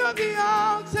 You're the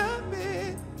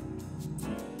ultimate.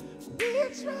 We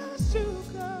trust you,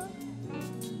 God.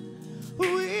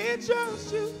 We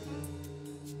trust you.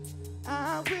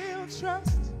 I will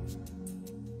trust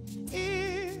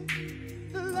in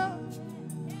the Lord.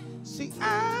 See,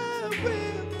 I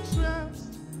will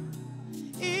trust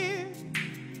in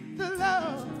the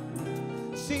Lord.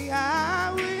 See,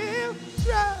 I will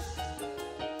trust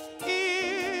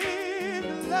in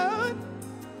the Lord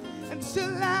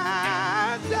until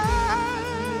I die.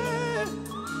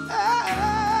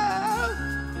 Oh,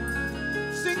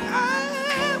 sing, I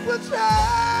will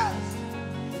trust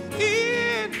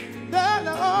in the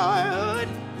Lord.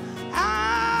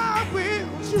 I will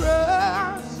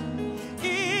trust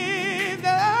in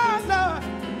the Lord.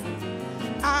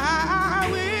 I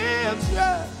will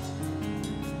trust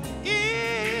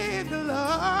in the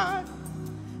Lord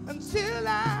until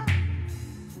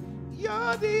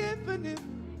you're the infinite,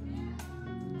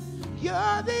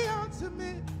 you're the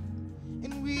ultimate,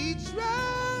 and we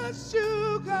trust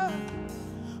you, God.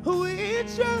 We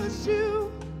trust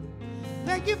you.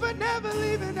 Thank you for never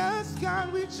leaving us,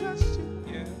 God. We trust you.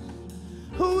 Yes.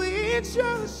 We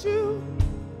trust you.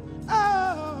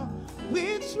 Oh,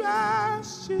 we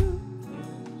trust you.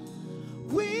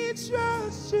 We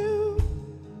trust you.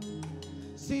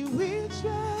 See, we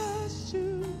trust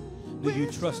you. Do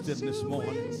you trust him this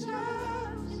morning?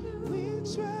 We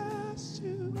trust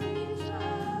you.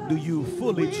 Do you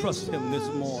fully trust him this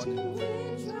morning?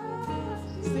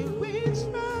 See, we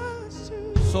trust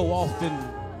you. So often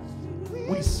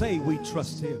we say we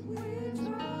trust him.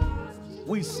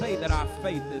 We say that our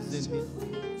faith is in him.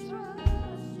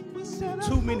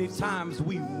 Too many times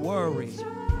we worry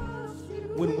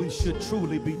when we should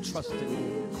truly be trusting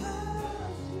him.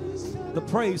 The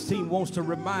praise team wants to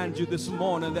remind you this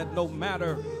morning that no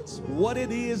matter what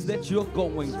it is that you're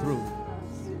going through,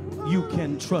 you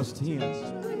can trust him.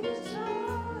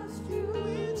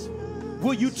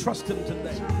 Will you trust him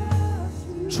today?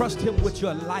 Trust him with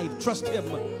your life. Trust him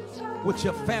with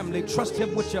your family. Trust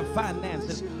him with your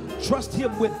finances. Trust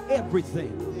him with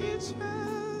everything.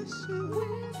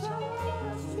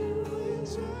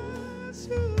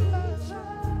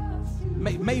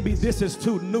 Maybe this is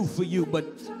too new for you, but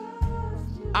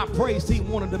our praise team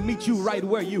wanted to meet you right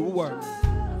where you were.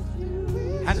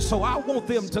 And so I want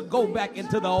them to go back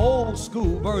into the old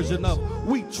school version of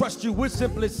 "We trust you." We're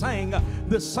simply saying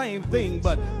the same thing,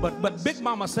 but Big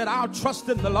Mama said, "I'll trust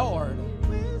in the Lord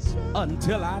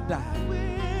until I die."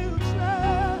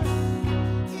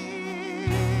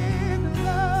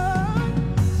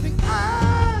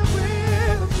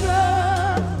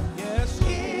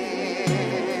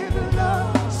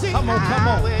 Come on, come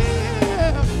on.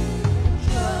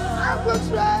 I will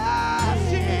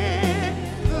trust in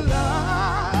the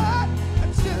Lord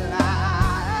until I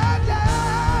die.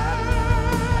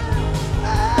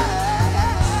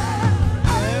 I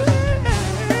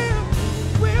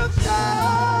will trust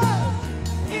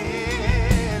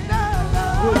in the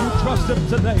Lord. Will you trust him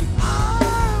today? I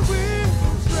will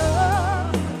trust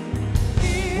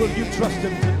in Will you trust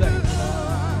him today?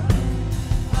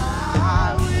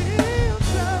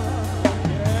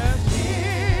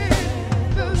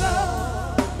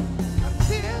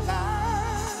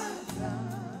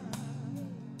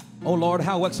 Oh Lord,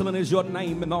 how excellent is your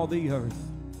name in all the earth.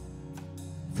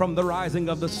 From the rising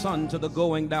of the sun to the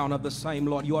going down of the same,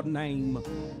 Lord, your name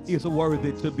is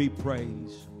worthy to be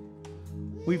praised.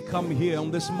 We've come here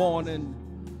on this morning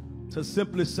to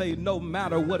simply say, no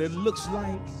matter what it looks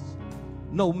like,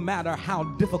 no matter how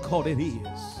difficult it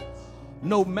is,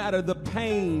 no matter the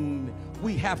pain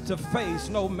we have to face,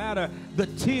 no matter the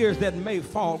tears that may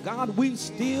fall, God, we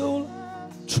still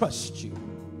trust you.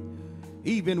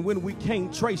 Even when we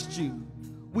can't trace you,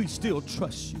 we still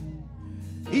trust you.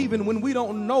 Even when we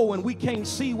don't know and we can't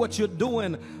see what you're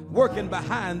doing, working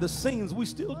behind the scenes, we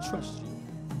still trust you.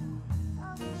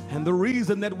 And the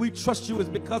reason that we trust you is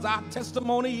because our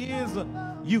testimony is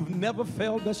you've never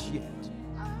failed us yet.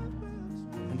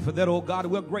 And for that, oh God,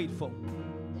 we're grateful.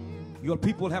 Your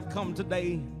people have come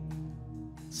today.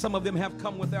 Some of them have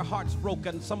come with their hearts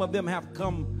broken. Some of them have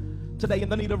come today in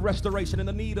the need of restoration, in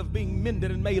the need of being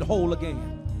mended and made whole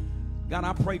again. God,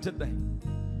 I pray today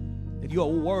that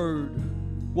your word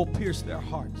will pierce their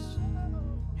hearts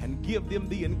and give them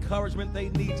the encouragement they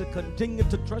need to continue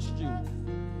to trust you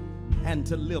and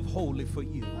to live wholly for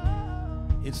you.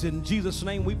 It's in Jesus'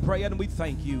 name we pray and we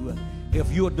thank you.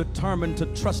 If you're determined to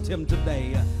trust him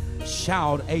today,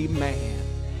 shout amen.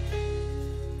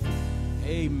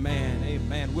 Amen,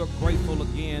 amen. We're grateful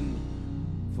again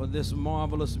for this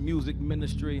marvelous music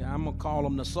ministry. I'm going to call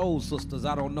them the Soul Sisters.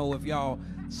 I don't know if y'all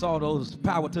saw those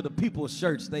Power to the People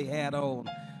shirts they had on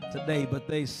today, but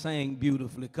they sang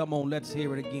beautifully. Come on, let's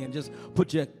hear it again. Just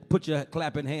put your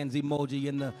clapping hands emoji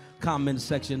in the comment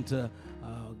section to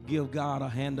give God a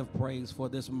hand of praise for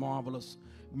this marvelous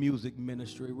music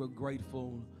ministry. We're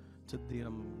grateful to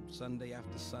them Sunday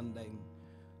after Sunday.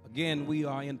 Again, we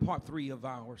are in part 3 of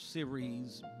our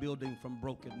series, Building from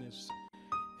Brokenness.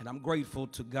 And I'm grateful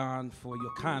to God for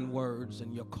your kind words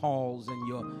and your calls and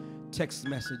your text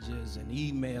messages and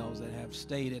emails that have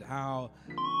stated how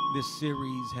this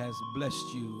series has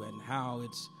blessed you and how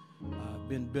it's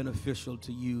been beneficial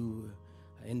to you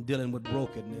in dealing with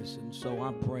brokenness. And so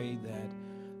I pray that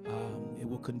it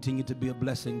will continue to be a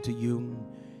blessing to you.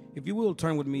 If you will,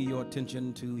 turn with me your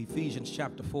attention to Ephesians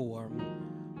chapter 4,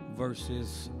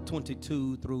 verses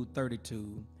 22 through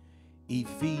 32.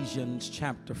 Ephesians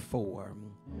chapter 4,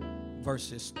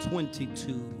 verses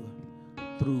 22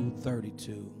 through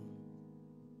 32.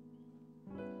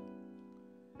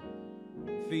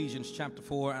 Ephesians chapter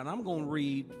 4, and I'm going to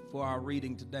read for our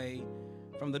reading today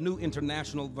from the New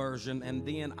International Version, and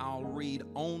then I'll read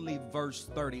only verse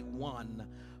 31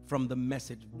 from the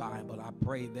Message Bible. I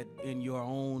pray that in your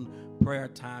own prayer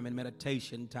time and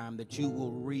meditation time that you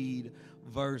will read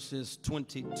verses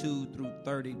 22 through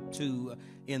 32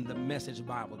 in the Message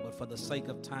Bible. But for the sake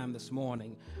of time this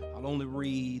morning, I'll only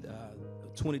read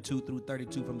 22 through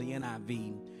 32 from the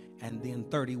NIV and then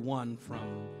 31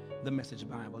 from the Message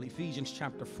Bible. Ephesians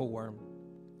chapter 4,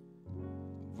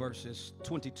 verses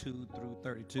 22 through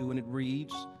 32, and it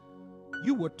reads,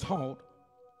 "You were taught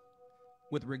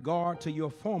with regard to your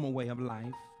former way of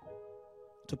life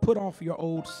to put off your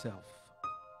old self,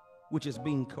 which is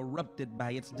being corrupted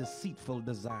by its deceitful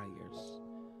desires,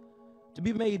 to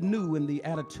be made new in the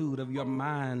attitude of your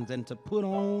minds, and to put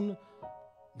on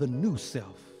the new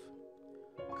self,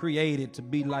 created to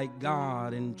be like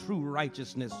God in true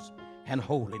righteousness and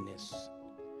holiness.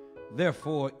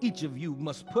 Therefore, each of you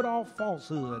must put off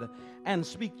falsehood and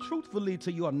speak truthfully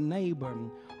to your neighbor,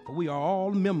 for we are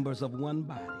all members of one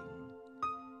body.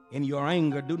 In your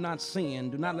anger, do not sin.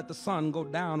 Do not let the sun go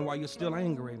down while you're still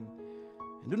angry.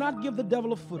 And do not give the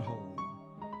devil a foothold.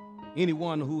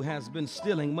 Anyone who has been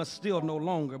stealing must steal no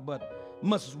longer, but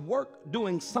must work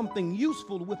doing something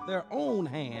useful with their own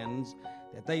hands,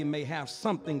 that they may have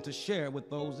something to share with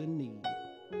those in need."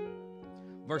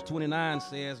 Verse 29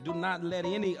 says, "Do not let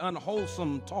any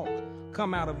unwholesome talk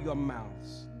come out of your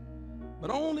mouths,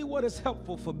 but only what is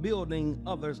helpful for building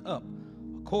others up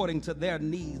according to their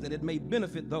needs, that it may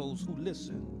benefit those who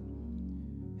listen.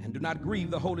 And do not grieve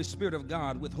the Holy Spirit of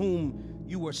God, with whom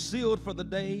you were sealed from the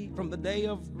day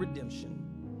of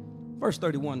redemption." Verse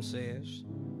 31 says,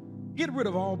 "Get rid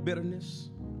of all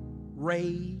bitterness,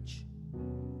 rage,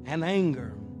 and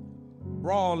anger,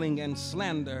 brawling and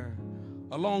slander,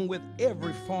 along with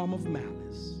every form of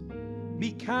malice.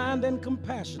 Be kind and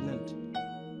compassionate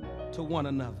to one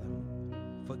another,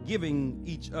 forgiving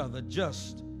each other,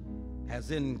 just as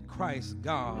in Christ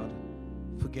God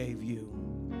forgave you."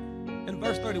 And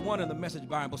verse 31 in the Message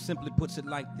Bible simply puts it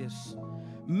like this: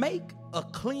 "Make a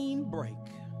clean break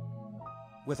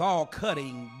with all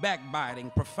cutting, backbiting,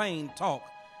 profane talk.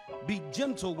 Be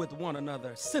gentle with one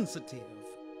another, sensitive.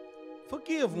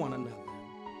 Forgive one another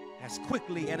as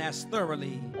quickly and as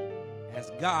thoroughly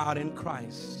as God in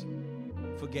Christ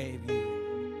forgave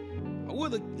you." I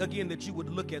would again that you would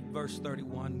look at verse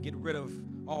 31. Get rid of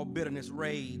all bitterness,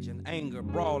 rage, and anger,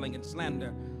 brawling and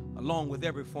slander, along with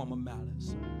every form of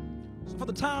malice. So for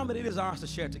the time that it is ours to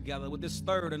share together with this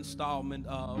third installment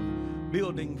of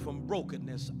Building from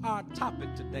Brokenness, our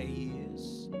topic today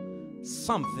is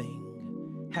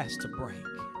something has to break.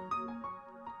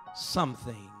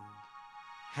 Something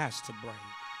has to break.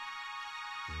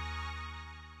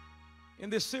 In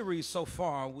this series so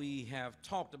far, we have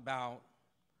talked about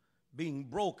being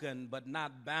broken but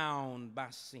not bound by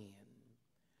sin.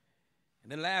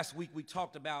 And then last week we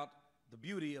talked about the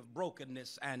beauty of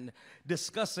brokenness and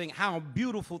discussing how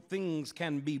beautiful things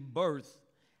can be birthed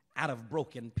out of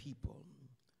broken people.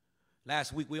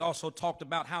 Last week we also talked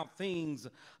about how things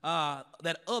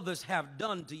that others have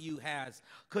done to you has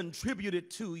contributed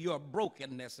to your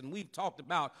brokenness. And we've talked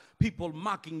about people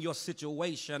mocking your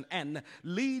situation and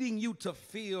leading you to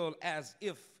feel as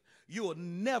if you'll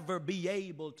never be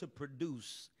able to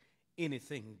produce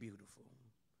anything beautiful.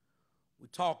 We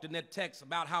talked in that text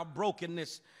about how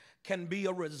brokenness can be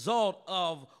a result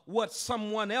of what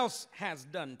someone else has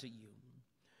done to you.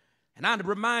 And I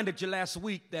reminded you last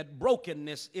week that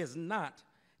brokenness is not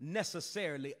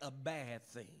necessarily a bad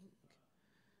thing.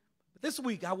 This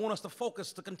week, I want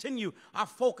us to continue our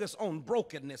focus on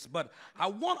brokenness, but I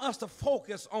want us to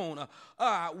focus on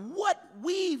what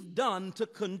we've done to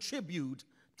contribute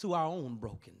to our own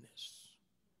brokenness.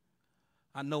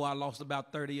 I know I lost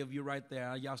about 30 of you right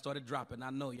there. Y'all started dropping. I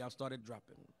know y'all started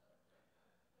dropping.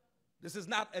 This is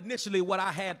not initially what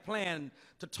I had planned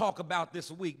to talk about this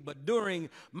week, but during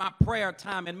my prayer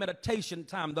time and meditation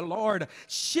time, the Lord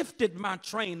shifted my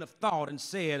train of thought and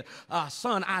said,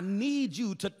 son, I need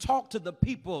you to talk to the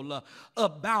people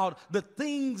about the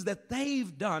things that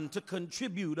they've done to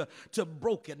contribute to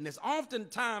brokenness.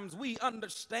 Oftentimes we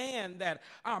understand that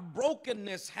our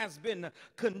brokenness has been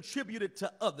contributed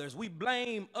to others. We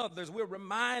blame others. We're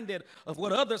reminded of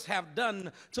what others have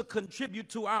done to contribute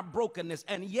to our brokenness.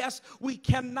 And yes, we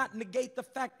cannot negate the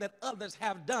fact that others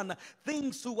have done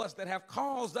things to us that have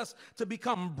caused us to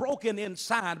become broken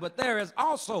inside. But there is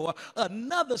also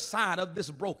another side of this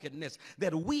brokenness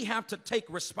that we have to take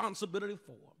responsibility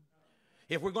for.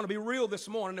 If we're going to be real this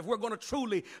morning, if we're going to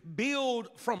truly build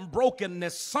from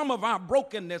brokenness, some of our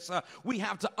brokenness, we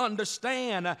have to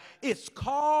understand it's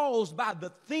caused by the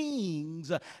things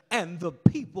and the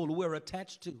people we're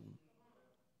attached to.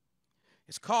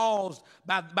 It's caused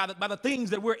by the things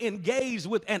that we're engaged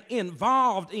with and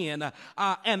involved in.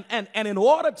 And in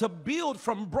order to build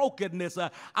from brokenness,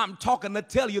 I'm talking to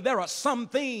tell you there are some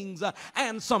things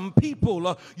and some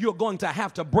people you're going to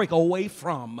have to break away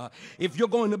from. If you're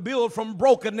going to build from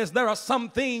brokenness, there are some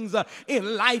things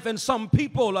in life and some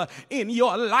people in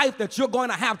your life that you're going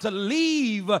to have to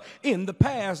leave in the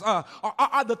past.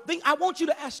 Are the thing I want you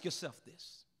to ask yourself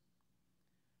this.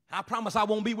 I promise I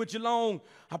won't be with you long.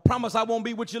 I promise I won't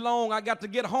be with you long. I got to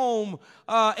get home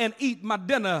and eat my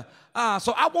dinner.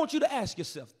 So I want you to ask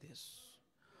yourself this.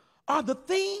 Are the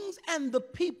things and the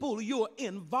people you're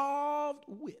involved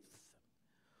with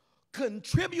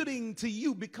contributing to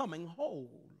you becoming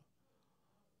whole?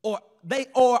 Or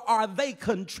are they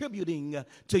contributing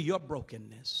to your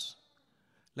brokenness?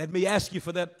 Let me ask you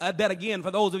for that again, for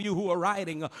those of you who are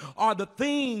writing. Are the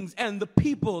things and the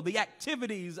people, the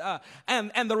activities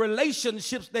and the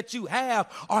relationships that you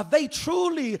have, are they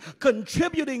truly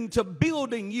contributing to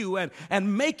building you and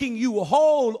making you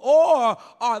whole, or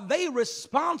are they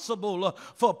responsible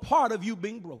for part of you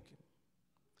being broken?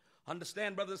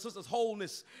 Understand, brothers and sisters,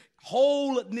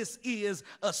 wholeness is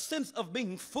a sense of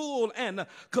being full and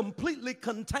completely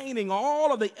containing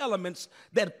all of the elements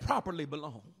that properly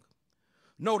belong.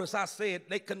 Notice I said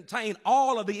they contain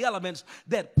all of the elements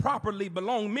that properly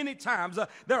belong. Many times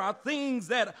there are things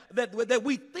that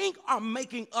we think are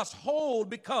making us whole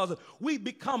because we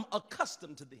become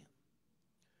accustomed to them.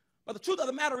 But the truth of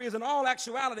the matter is, in all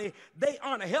actuality, they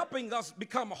aren't helping us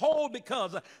become whole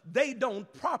because they don't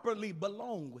properly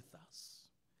belong with us.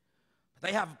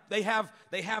 They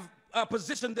have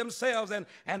positioned themselves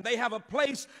and they have a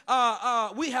place.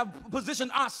 We have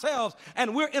positioned ourselves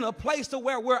and we're in a place to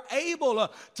where we're able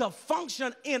to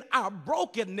function in our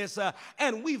brokenness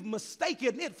and we've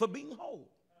mistaken it for being whole.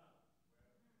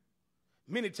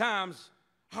 Many times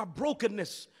our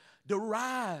brokenness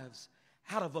derives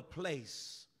out of a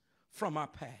place from our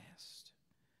past.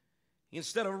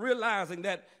 Instead of realizing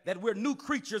that we're new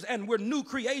creatures and we're new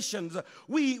creations,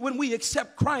 when we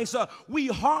accept Christ, we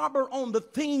harbor on the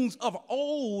things of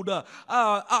old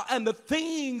and the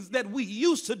things that we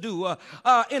used to do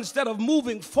instead of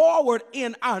moving forward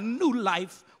in our new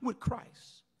life with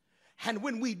Christ. And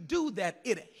when we do that,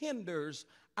 it hinders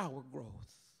our growth.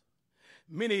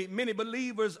 Many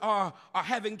believers are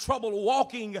having trouble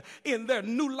walking in their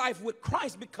new life with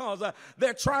Christ because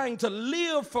they're trying to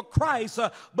live for Christ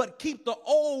but keep the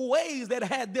old ways that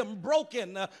had them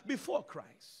broken before Christ.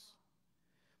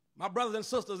 My brothers and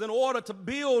sisters, in order to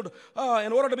build,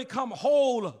 in order to become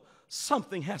whole,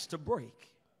 something has to break.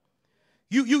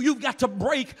 You've got to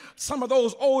break some of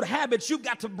those old habits. You've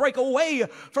got to break away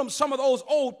from some of those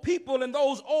old people and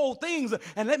those old things.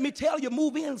 And let me tell you,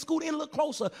 move in, scoot in a little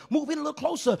closer, move in a little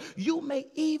closer. You may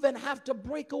even have to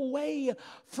break away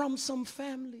from some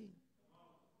family.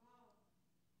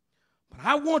 But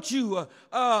I want you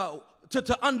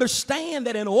to understand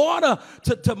that in order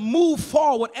to move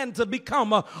forward and to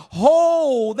become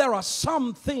whole, there are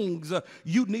some things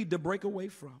you need to break away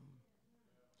from.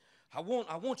 I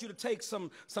want you to take some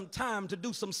time to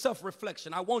do some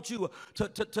self-reflection. I want you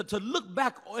to look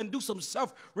back and do some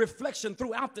self-reflection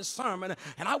throughout this sermon.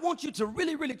 And I want you to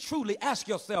really, really, truly ask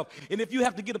yourself, and if you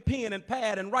have to get a pen and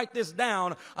pad and write this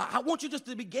down, I want you just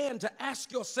to begin to ask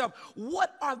yourself,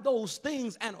 what are those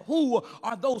things and who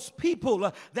are those people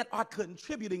that are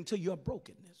contributing to your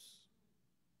brokenness?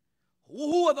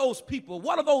 Who are those people?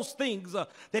 What are those things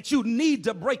that you need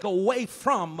to break away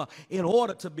from in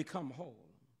order to become whole?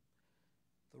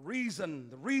 The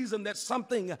reason that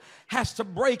something has to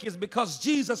break is because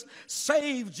Jesus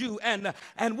saved you. And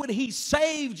when he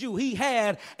saved you, he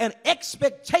had an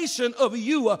expectation of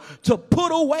you to put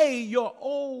away your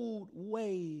old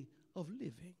way of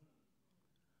living.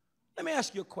 Let me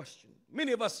ask you a question.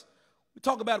 Many of us, we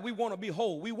talk about we want to be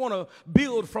whole. We want to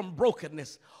build from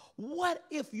brokenness. What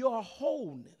if your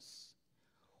wholeness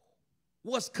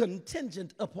was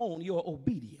contingent upon your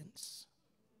obedience?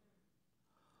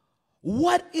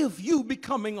 What if you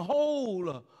becoming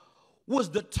whole was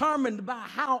determined by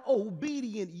how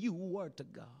obedient you were to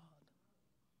God?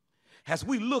 As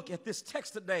we look at this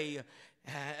text today,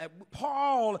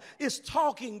 Paul is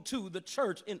talking to the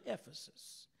church in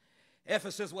Ephesus.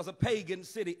 Ephesus was a pagan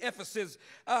city. Ephesus,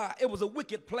 it was a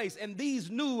wicked place. And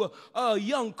these new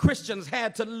young Christians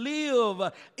had to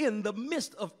live in the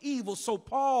midst of evil. So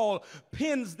Paul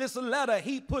pens this letter.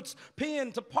 He puts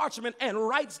pen to parchment and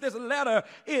writes this letter.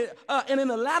 And in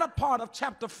the latter part of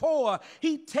chapter 4,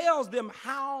 he tells them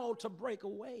how to break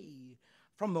away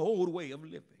from the old way of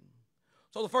living.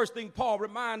 So the first thing Paul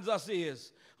reminds us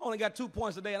is, I only got 2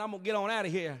 points today and I'm going to get on out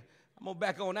of here. I'm going to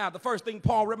back on out. The first thing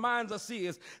Paul reminds us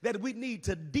is that we need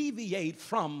to deviate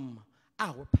from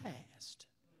our past.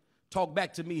 Talk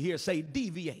back to me here. Say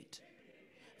deviate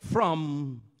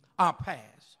from our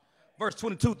past. Verse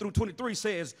 22 through 23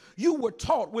 says, you were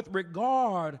taught with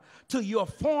regard to your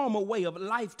former way of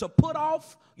life to put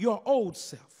off your old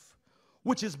self,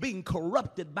 which is being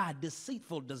corrupted by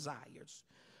deceitful desires,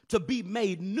 to be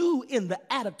made new in the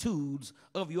attitudes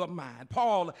of your mind.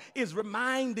 Paul is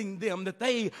reminding them that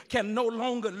they can no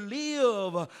longer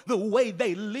live the way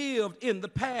they lived in the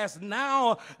past.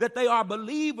 Now that they are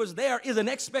believers, there is an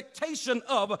expectation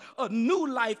of a new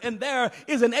life, and there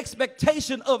is an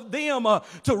expectation of them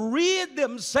to rid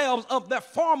themselves of their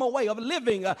former way of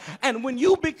living. And when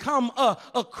you become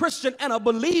a Christian and a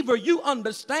believer, you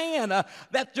understand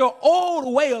that your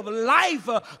old way of life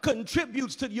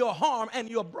contributes to your harm and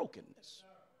your brokenness.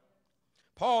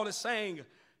 Paul is saying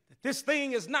that this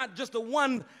thing is not just a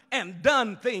one and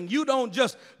done thing. You don't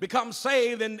just become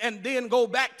saved and then go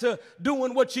back to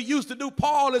doing what you used to do.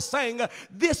 Paul is saying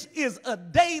this is a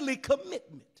daily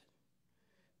commitment.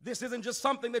 This isn't just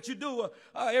something that you do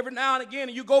every now and again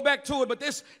and you go back to it, but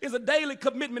this is a daily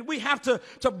commitment. We have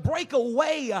to break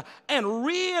away and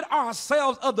rid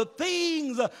ourselves of the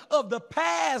things of the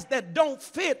past that don't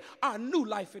fit our new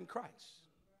life in Christ.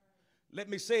 Let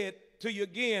me say it to you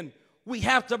again. We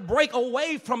have to break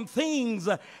away from things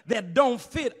that don't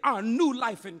fit our new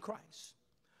life in Christ.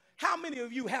 How many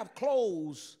of you have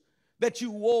clothes that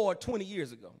you wore 20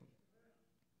 years ago?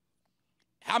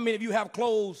 How many of you have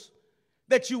clothes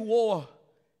that you wore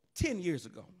 10 years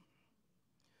ago?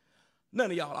 None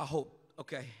of y'all, I hope,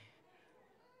 okay.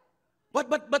 But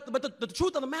the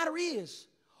truth of the matter is,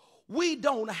 we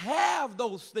don't have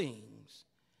those things.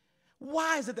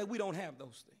 Why is it that we don't have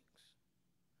those things?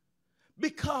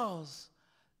 Because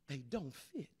they don't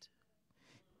fit.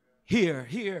 Here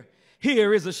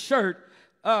is a shirt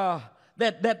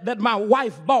that my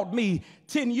wife bought me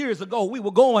 10 years ago. We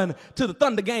were going to the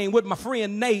Thunder game with my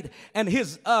friend Nate and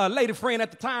his lady friend at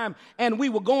the time, and we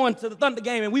were going to the Thunder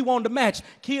game and we wanted to match.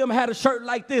 Kim had a shirt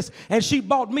like this and she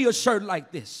bought me a shirt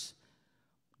like this.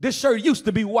 This shirt used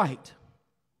to be white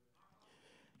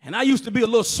and I used to be a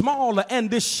little smaller, and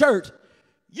this shirt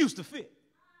used to fit.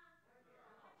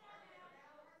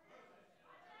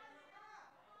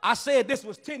 I said this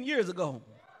was 10 years ago.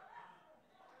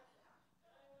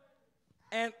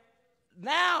 And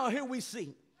now here we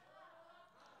see.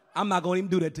 I'm not going to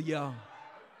even do that to y'all.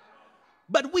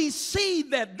 But we see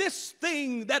that this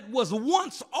thing that was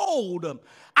once old,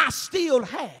 I still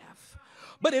have.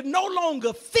 But it no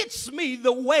longer fits me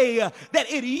the way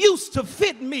that it used to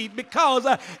fit me, because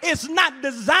it's not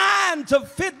designed to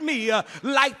fit me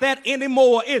like that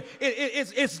anymore.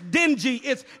 It's dingy.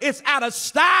 It's out of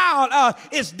style.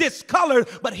 It's discolored.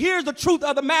 But here's the truth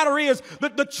of the matter is,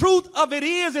 the truth of it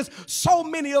is so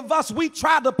many of us, we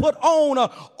try to put on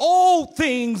old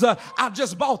things. I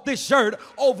just bought this shirt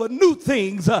over new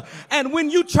things. And when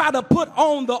you try to put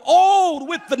on the old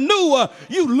with the new,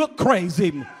 you look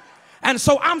crazy. And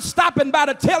so I'm stopping by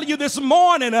to tell you this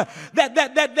morning that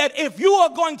if you are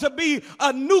going to be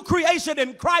a new creation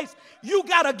in Christ, you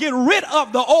got to get rid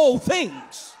of the old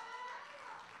things.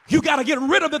 You got to get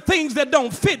rid of the things that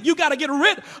don't fit. You got to get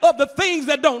rid of the things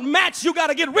that don't match. You got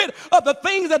to get rid of the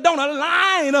things that don't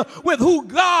align with who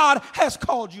God has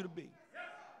called you to be.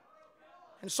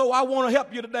 And so I want to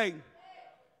help you today.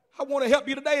 I want to help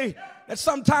you today that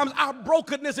sometimes our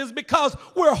brokenness is because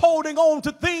we're holding on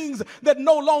to things that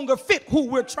no longer fit who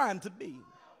we're trying to be.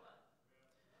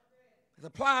 It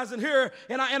applies in here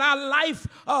in our life.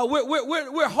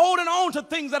 We're holding on to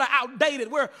things that are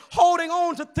outdated. We're holding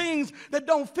on to things that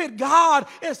don't fit. God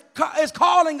is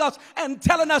calling us and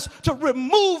telling us to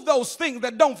remove those things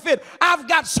that don't fit. I've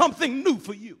got something new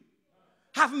for you.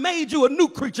 I've made you a new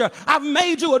creature. I've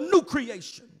made you a new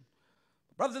creation.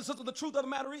 Brothers and sisters, the truth of the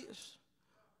matter is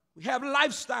we have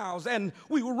lifestyles and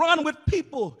we run with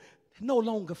people that no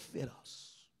longer fit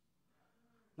us.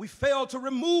 We fail to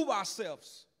remove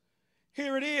ourselves.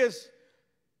 Here it is,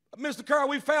 Mr. Carr,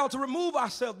 we fail to remove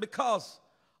ourselves because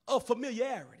of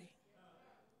familiarity.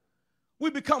 We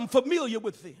become familiar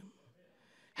with them.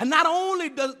 And not only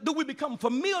do we become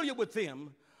familiar with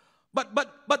them,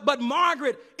 but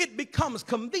Margaret, it becomes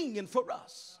convenient for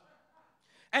us.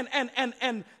 And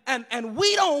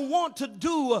we don't want to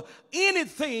do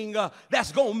anything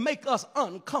that's going to make us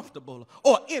uncomfortable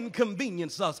or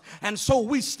inconvenience us. And so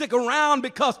we stick around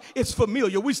because it's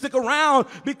familiar. We stick around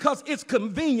because it's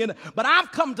convenient. But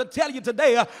I've come to tell you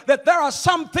today that there are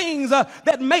some things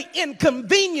that may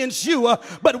inconvenience you.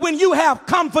 But when you have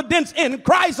confidence in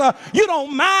Christ, you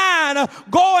don't mind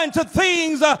going to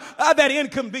things that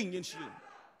inconvenience you.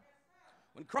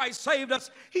 When Christ saved us,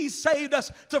 he saved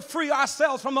us to free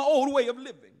ourselves from the old way of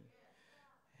living.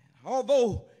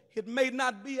 Although it may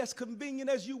not be as convenient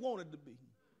as you want it to be,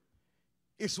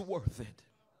 it's worth it.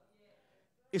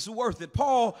 It's worth it.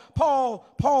 Paul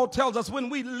tells us when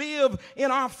we live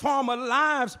in our former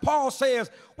lives, Paul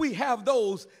says we have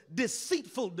those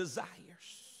deceitful desires.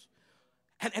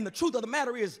 And the truth of the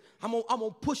matter is, I'm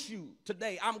gonna push you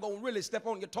today. I'm going to really step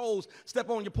on your toes, step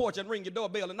on your porch and ring your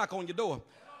doorbell and knock on your door.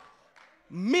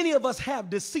 Many of us have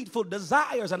deceitful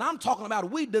desires, and I'm talking about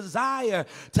we desire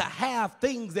to have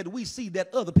things that we see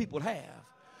that other people have.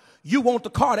 You want the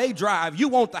car they drive. You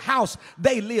want the house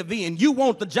they live in. You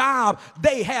want the job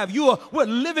they have. We're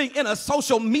living in a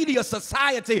social media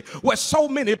society where so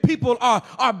many people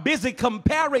are busy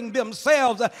comparing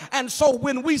themselves. And so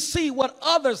when we see what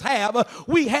others have,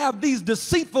 we have these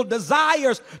deceitful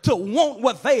desires to want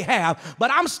what they have. But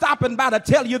I'm stopping by to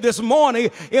tell you this morning,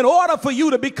 in order for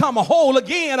you to become whole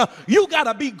again, you got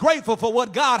to be grateful for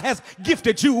what God has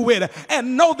gifted you with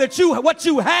and know that what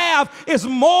you have is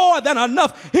more than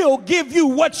enough. He'll give you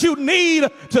what you need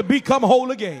to become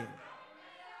whole again.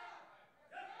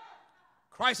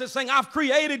 Christ is saying, I've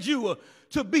created you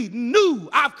to be new.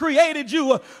 I've created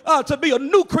you to be a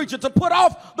new creature, to put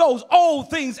off those old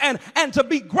things and to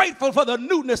be grateful for the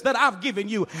newness that I've given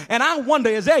you. And I wonder,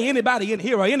 is there anybody in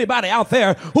here or anybody out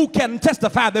there who can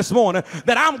testify this morning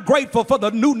that I'm grateful for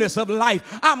the newness of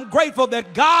life? I'm grateful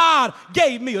that God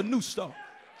gave me a new start.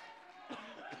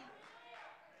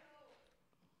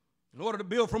 In order to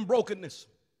build from brokenness,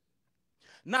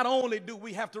 not only do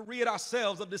we have to rid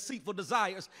ourselves of deceitful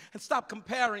desires and stop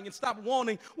comparing and stop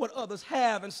wanting what others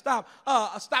have and stop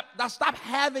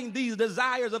having these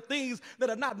desires of things that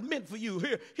are not meant for you.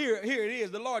 Here it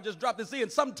is. The Lord just dropped this in.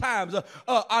 Sometimes a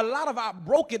lot of our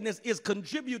brokenness is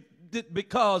contributed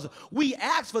because we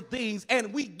ask for things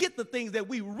and we get the things that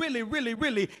we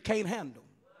really can't handle.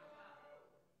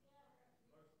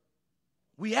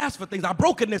 We ask for things. Our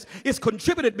brokenness is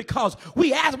contributed because we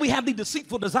have these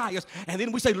deceitful desires, and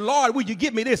then we say, Lord, will you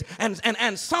give me this?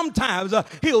 And sometimes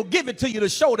he'll give it to you to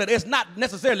show that it's not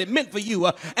necessarily meant for you.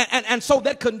 And so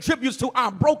that contributes to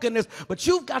our brokenness. But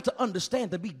you've got to understand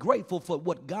to be grateful for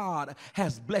what God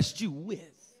has blessed you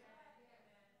with.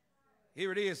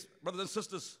 Here it is, brothers and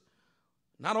sisters.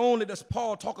 Not only does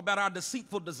Paul talk about our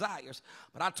deceitful desires,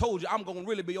 but I told you I'm going to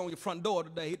really be on your front door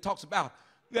today. He talks about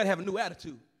you got to have a new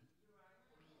attitude.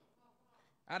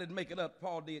 I didn't make it up.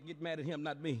 Paul did. Get mad at him,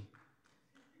 not me.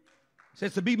 It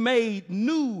says to be made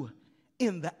new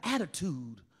in the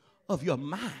attitude of your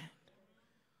mind.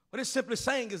 What it's simply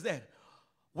saying is that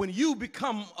when you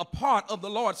become a part of the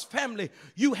Lord's family,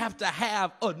 you have to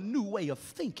have a new way of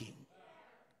thinking.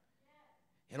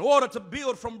 In order to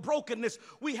build from brokenness,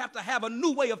 we have to have a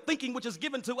new way of thinking, which is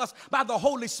given to us by the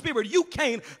Holy Spirit. You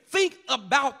can't think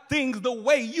about things the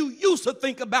way you used to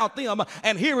think about them.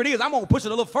 And here it is. I'm going to push it a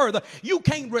little further. You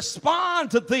can't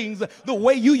respond to things the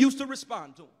way you used to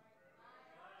respond to them.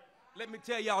 Let me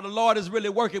tell y'all, the Lord is really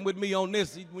working with me on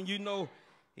this. When you know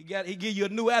he give you a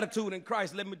new attitude in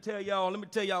Christ, let me tell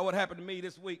y'all what happened to me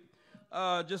this week.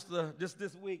 Just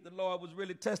this week, the Lord was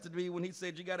really testing me when he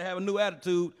said you got to have a new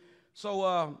attitude.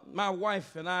 So my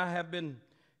wife and I have been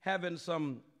having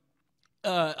some,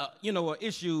 an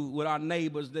issue with our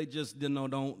neighbors. They just,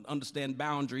 don't understand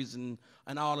boundaries and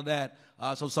all of that.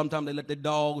 So sometimes they let their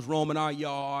dogs roam in our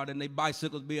yard and their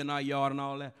bicycles be in our yard and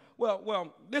all that.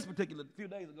 Well, this particular few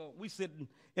days ago, we sitting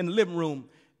in the living room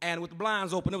and with the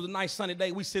blinds open. It was a nice sunny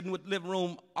day. We sitting with the living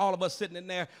room, all of us sitting in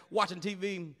there watching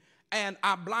TV, and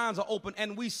our blinds are open,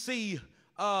 and we see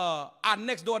our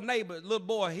next door neighbor, little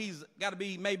boy. He's got to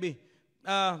be maybe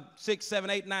 6, 7,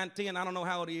 8, 9, 10. I don't know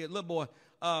how old he is, little boy.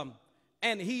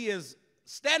 And he is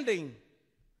standing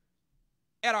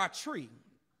at our tree.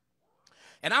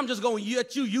 And I'm just going to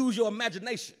let you use your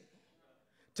imagination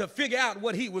to figure out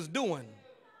what he was doing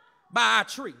by our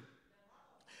tree.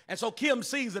 And so Kim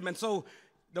sees him, and so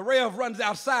the Rev runs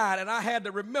outside, and I had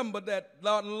to remember that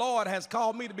the Lord has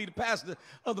called me to be the pastor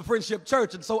of the Friendship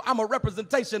Church, and so I'm a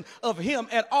representation of him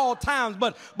at all times.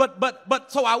 But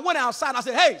so I went outside, and I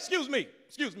said, hey, excuse me,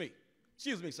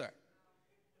 sir.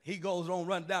 He goes on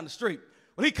running down the street.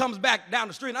 When he comes back down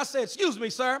the street, and I said, excuse me,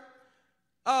 sir,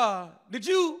 did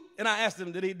you? And I asked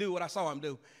him, did he do what I saw him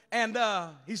do? And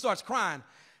he starts crying.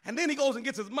 And then he goes and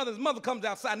gets his mother. His mother comes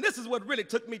outside. And this is what really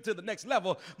took me to the next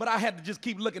level. But I had to just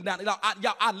keep looking down.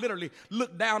 I literally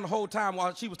looked down the whole time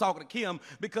while she was talking to Kim,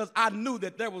 because I knew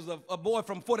that there was a boy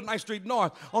from 49th Street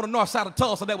North on the north side of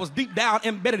Tulsa that was deep down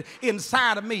embedded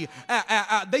inside of me.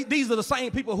 These are the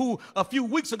same people who a few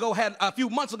months ago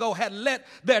had let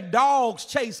their dogs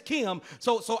chase Kim.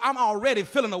 So I'm already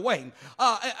feeling away.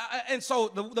 And so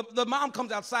the mom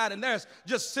comes outside, and there's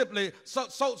just simply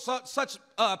such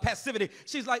passivity.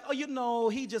 She's like, oh,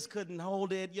 he just couldn't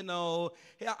hold it,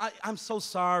 I'm so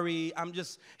sorry.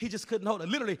 He just couldn't hold it.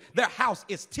 Literally, their house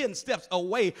is 10 steps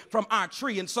away from our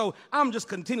tree. And so I'm just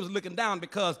continuously looking down,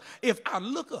 because if I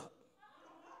look up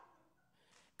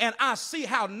and I see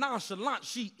how nonchalant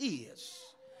she is,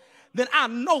 then I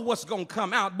know what's going to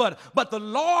come out. But the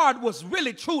Lord was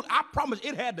really true. I promise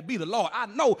it had to be the Lord. I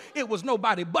know it was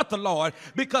nobody but the Lord,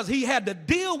 because he had to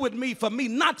deal with me for me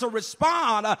not to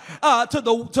respond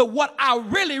to what I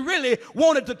really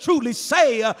wanted to truly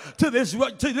say to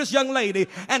this young lady.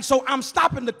 And so I'm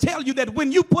stopping to tell you that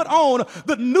when you put on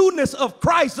the newness of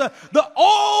Christ, the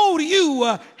old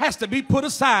you has to be put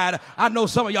aside. I know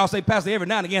some of y'all say, Pastor, every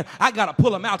now and again, I got to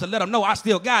pull them out to let them know I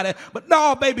still got it. But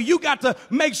no, baby, you got to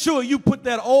make sure you put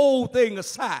that old thing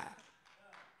aside,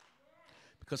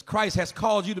 because Christ has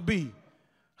called you to be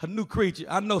a new creature.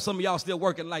 I know some of y'all still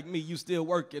working like me. You still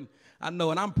working. I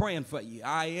know, and I'm praying for you.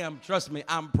 I am. Trust me,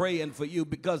 I'm praying for you,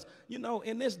 because,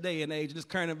 in this day and age, this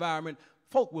current environment,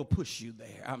 folk will push you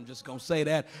there. I'm just going to say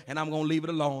that, and I'm going to leave it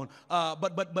alone.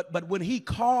 But when he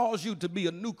calls you to be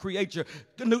a new creature,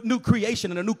 new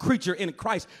creation and a new creature in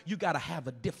Christ, you got to have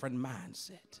a different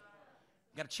mindset.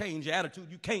 You got to change your attitude.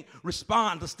 You can't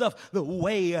respond to stuff the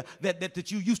way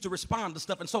that you used to respond to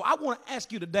stuff. And so I want to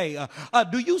ask you today,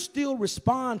 do you still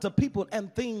respond to people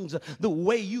and things the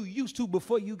way you used to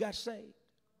before you got saved?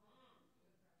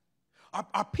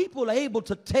 Are people able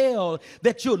to tell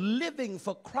that you're living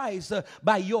for Christ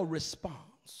by your response?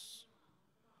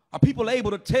 Are people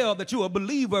able to tell that you're a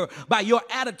believer by your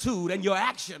attitude and your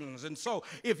actions? And so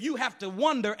if you have to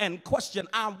wonder and question,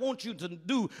 I want you to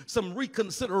do some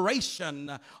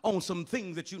reconsideration on some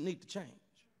things that you need to change.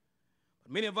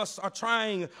 Many of us are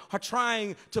trying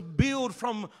to build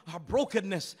from our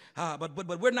brokenness,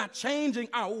 but we're not changing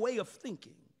our way of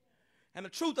thinking. And the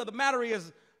truth of the matter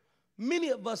is, many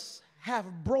of us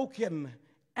have broken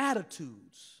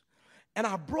attitudes, and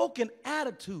our broken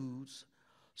attitudes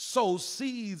sow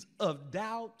seeds of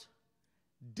doubt,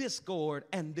 discord,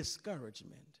 and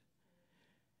discouragement.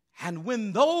 And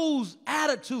when those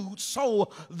attitudes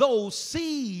sow those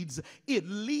seeds, it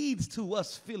leads to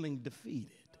us feeling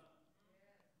defeated.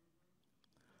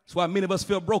 That's why many of us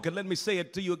feel broken. Let me say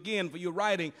it to you again for your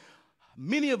writing.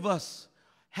 Many of us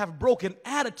have broken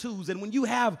attitudes, and when you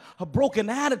have a broken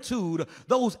attitude,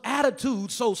 those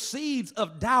attitudes sow seeds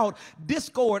of doubt,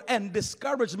 discord, and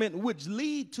discouragement, which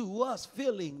lead to us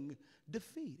feeling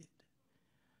defeated.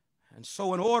 And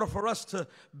so in order for us to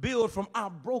build from our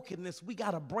brokenness, we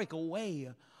got to break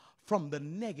away from the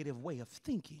negative way of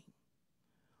thinking.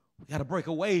 We got to break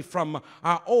away from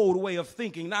our old way of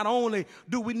thinking. Not only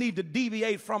do we need to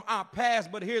deviate from our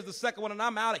past, but here's the second one, and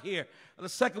I'm out of here. The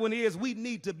second one is we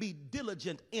need to be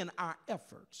diligent in our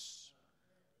efforts.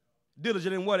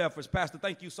 Diligent in what efforts, Pastor?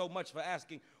 Thank you so much for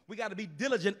asking. We got to be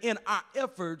diligent in our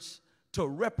efforts to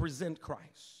represent Christ.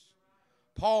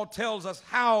 Paul tells us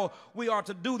how we are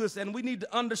to do this, and we need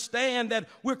to understand that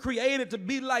we're created to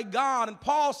be like God. And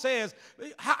Paul says,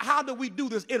 how do we do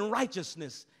this? In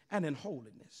righteousness and in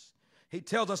holiness. He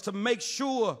tells us to make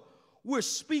sure we're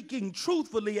speaking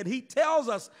truthfully, and he tells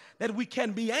us that we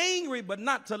can be angry, but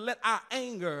not to let our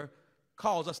anger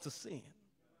cause us to sin.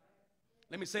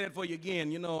 Let me say that for you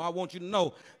again. I want you to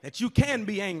know that you can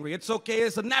be angry. It's okay.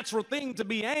 It's a natural thing to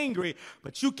be angry,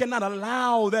 but you cannot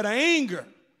allow that anger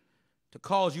to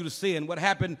cause you to sin. What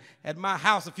happened at my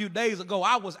house a few days ago,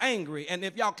 I was angry. And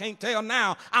if y'all can't tell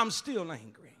now, I'm still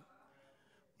angry.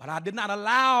 But I did not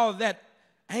allow that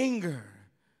anger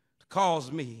to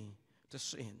cause me to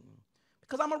sin,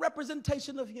 because I'm a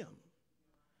representation of him.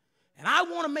 And I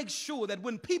want to make sure that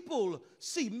when people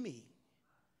see me,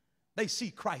 they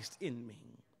see Christ in me.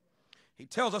 He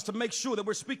tells us to make sure that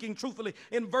we're speaking truthfully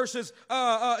in verses,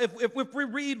 if we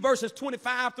read verses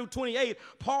 25 through 28,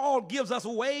 Paul gives us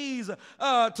ways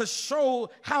to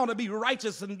show how to be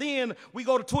righteous. And then we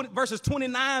go to verses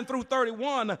 29 through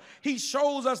 31. He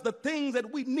shows us the things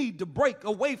that we need to break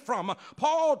away from.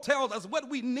 Paul tells us what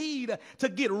we need to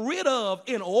get rid of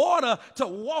in order to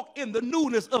walk in the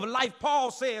newness of life.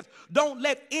 Paul says, don't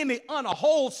let any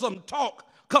unwholesome talk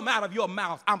come out of your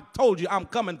mouth. I told you I'm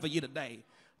coming for you today.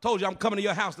 Told you I'm coming to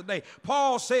your house today.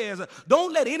 Paul says,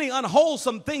 don't let any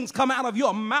unwholesome things come out of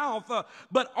your mouth,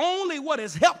 but only what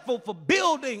is helpful for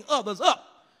building others up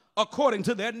according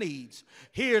to their needs.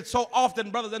 Here so often,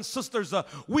 brothers and sisters,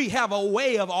 we have a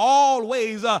way of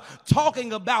always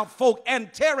talking about folk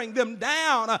and tearing them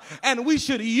down, and we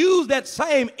should use that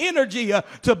same energy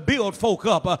to build folk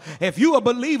up. If you are a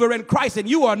believer in Christ and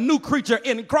you are a new creature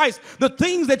in Christ, the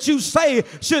things that you say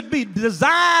should be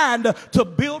designed to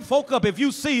build folk up. If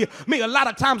you see me, a lot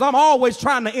of times I'm always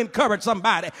trying to encourage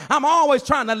somebody. I'm always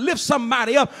trying to lift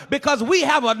somebody up, because we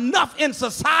have enough in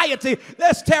society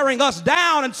that's tearing us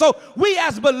down. And so we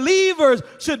as believers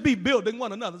should be building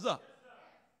one another's up.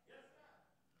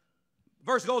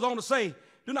 Verse goes on to say,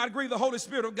 do not grieve the Holy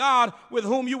Spirit of God, with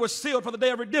whom you were sealed for the day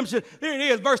of redemption. There it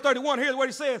is, verse 31. Here's what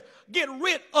he says. Get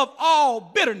rid of all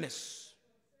bitterness,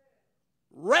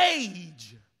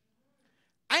 rage,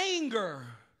 anger,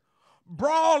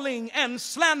 brawling, and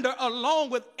slander, along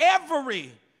with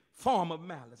every form of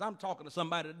malice. I'm talking to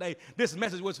somebody today. This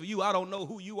message was for you. I don't know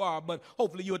who you are, but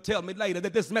hopefully you'll tell me later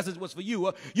that this message was for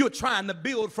you. You're trying to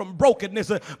build from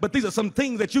brokenness, but these are some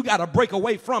things that you got to break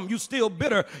away from. You still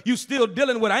bitter. You still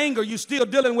dealing with anger. You still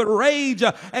dealing with rage,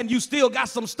 and you still got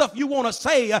some stuff you want to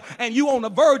say, and you on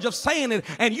the verge of saying it,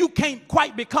 and you can't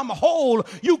quite become whole.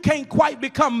 You can't quite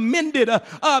become mended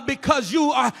because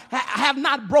you have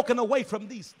not broken away from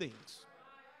these things.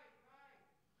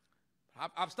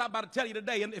 I've stopped by to tell you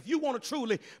today, and if you want to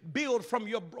truly build from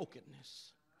your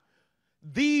brokenness,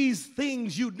 these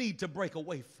things you need to break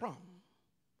away from.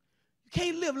 You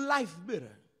can't live life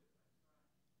bitter.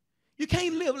 You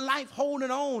can't live life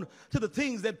holding on to the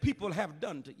things that people have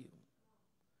done to you.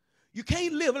 You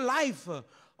can't live life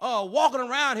walking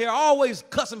around here always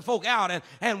cussing folk out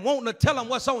and wanting to tell them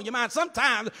what's on your mind.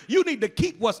 Sometimes you need to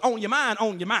keep what's on your mind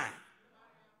on your mind.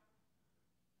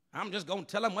 I'm just going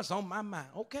to tell them what's on my mind.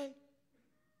 Okay.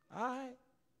 All right,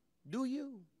 do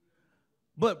you?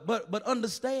 But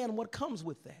understand what comes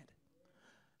with that.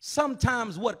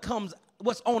 Sometimes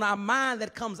what's on our mind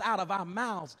that comes out of our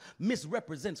mouths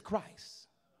misrepresents Christ.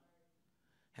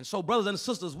 And so, brothers and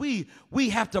sisters, we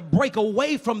have to break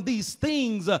away from these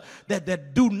things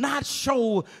that do not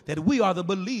show that we are the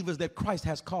believers that Christ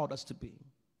has called us to be.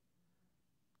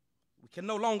 We can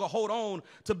no longer hold on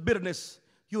to bitterness.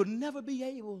 You'll never be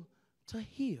able to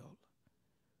heal.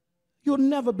 You'll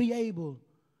never be able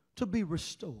to be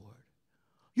restored.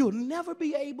 You'll never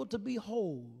be able to be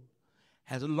whole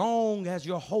as long as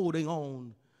you're holding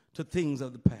on to things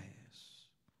of the past.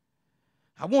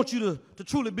 I want you to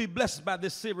truly be blessed by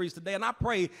this series today, and I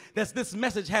pray that this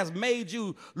message has made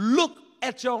you look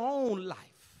at your own life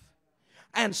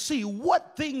and see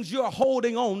what things you're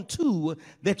holding on to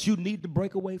that you need to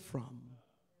break away from.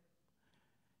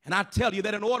 And I tell you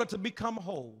that in order to become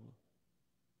whole,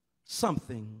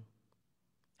 something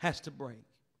has to break.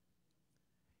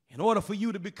 In order for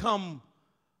you to become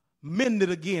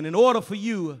mended again, in order for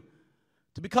you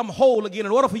to become whole again,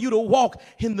 in order for you to walk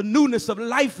in the newness of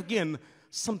life again,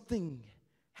 something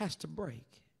has to break.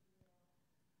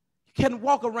 You can't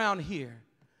walk around here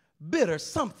bitter.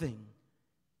 Something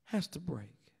has to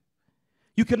break.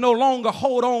 You can no longer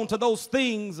hold on to those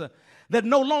things that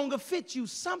no longer fit you.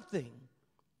 Something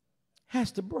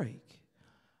has to break.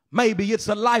 Maybe it's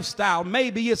a lifestyle.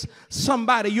 Maybe it's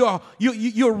somebody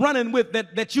you're running with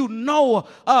that you know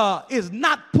is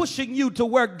not pushing you to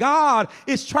where God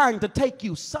is trying to take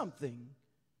you. Something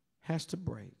has to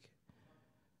break.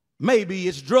 Maybe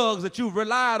it's drugs that you've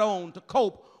relied on to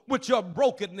cope with your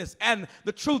brokenness. And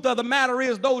the truth of the matter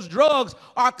is those drugs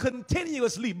are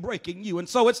continuously breaking you. And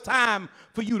so it's time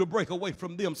for you to break away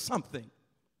from them. Something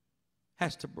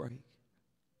has to break.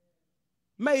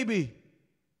 Maybe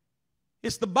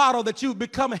it's the bottle that you've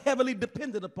become heavily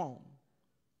dependent upon.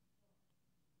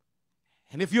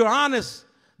 And if you're honest,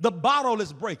 the bottle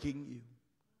is breaking you.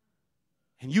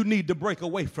 and you need to break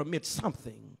away from it,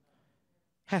 something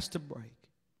has to break.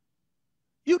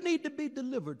 You need to be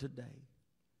delivered today.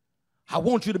 I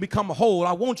want you to become whole.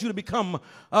 I want you to become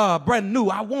brand new.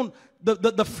 I want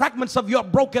the fragments of your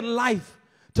broken life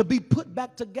to be put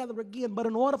back together again. But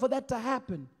in order for that to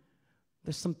happen,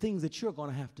 there's some things that you're going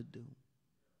to have to do.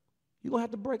 You're going to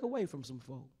have to break away from some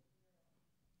folk.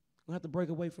 You're going to have to break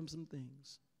away from some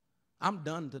things. I'm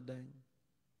done today.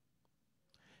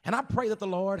 And I pray that the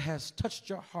Lord has touched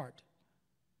your heart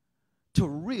to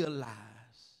realize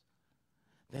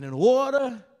that in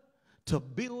order to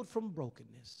build from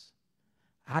brokenness,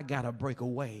 I got to break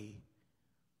away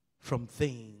from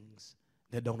things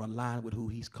that don't align with who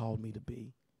he's called me to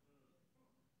be.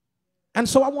 And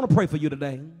so I want to pray for you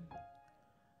today.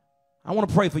 I want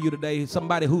to pray for you today,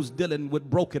 somebody who's dealing with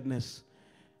brokenness,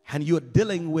 and you're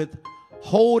dealing with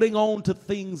holding on to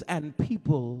things and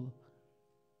people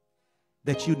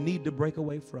that you need to break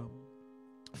away from.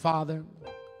 Father,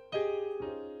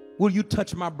 will you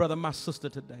touch my brother, my sister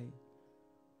today,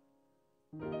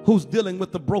 who's dealing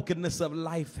with the brokenness of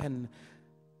life, and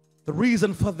the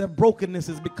reason for their brokenness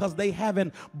is because they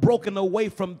haven't broken away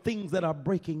from things that are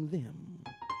breaking them.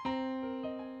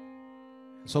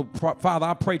 So, Father,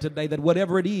 I pray today that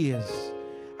whatever it is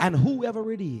and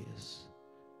whoever it is,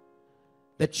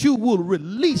 that you will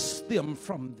release them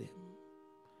from them,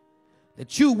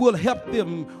 that you will help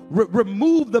them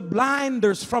remove the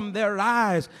blinders from their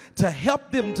eyes to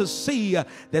help them to see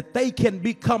that they can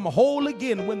become whole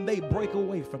again when they break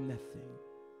away from that thing.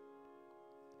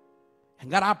 And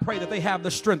God, I pray that they have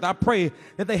the strength. I pray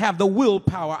that they have the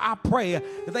willpower. I pray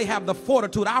that they have the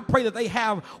fortitude. I pray that they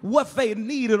have what they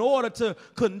need in order to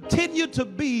continue to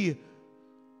be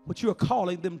what you're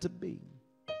calling them to be.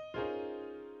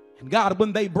 And God,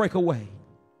 when they break away,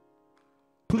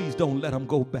 please don't let them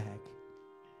go back.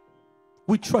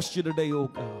 We trust you today, oh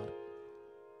God,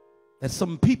 that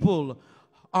some people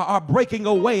are breaking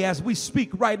away as we speak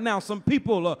right now. Some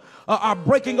people are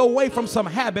breaking away from some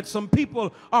habits. Some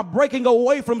people are breaking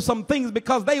away from some things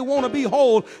because they want to be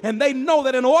whole, and they know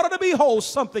that in order to be whole,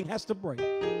 something has to break.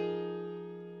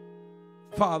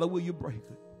 Father, will you break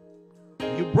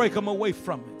it? You break them away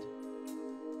from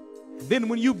it. Then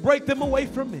when you break them away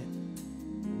from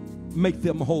it, make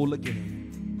them whole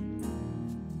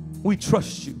again. We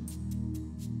trust you.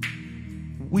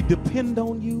 We depend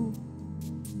on you.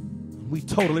 We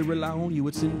totally rely on you.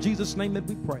 It's in Jesus' name that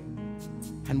we pray.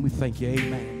 And we thank you.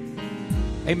 Amen.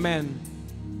 Amen.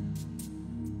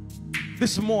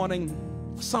 This morning,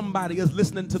 somebody is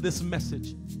listening to this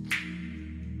message,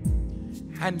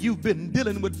 and you've been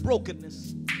dealing with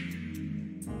brokenness,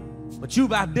 but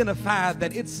you've identified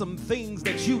that it's some things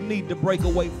that you need to break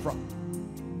away from.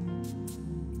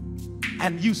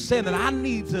 And you said that I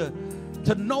need to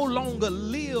no longer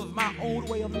live my old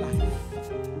way of life.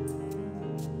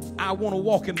 I want to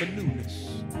walk in the newness.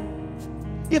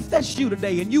 If that's you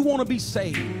today and you want to be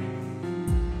saved,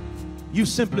 you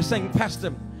simply saying,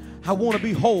 Pastor, I want to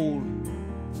be whole.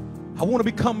 I want to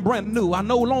become brand new. I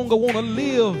no longer want to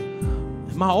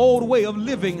live my old way of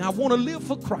living. I want to live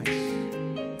for Christ.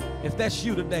 If that's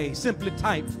you today, simply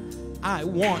type, I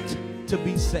want to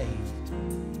be saved.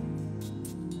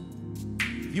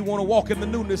 If you want to walk in the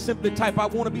newness, simply type, I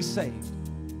want to be saved.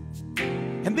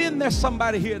 And then there's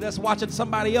somebody here that's watching,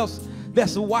 somebody else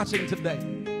that's watching today.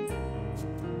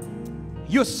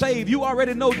 You're saved. You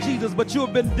already know Jesus, but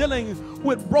you've been dealing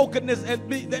with brokenness,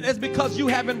 and that's because you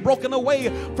haven't broken away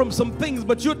from some things.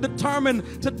 But you're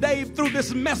determined today through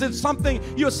this message,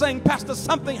 you're saying, Pastor,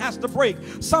 something has to break.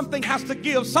 Something has to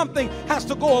give. Something has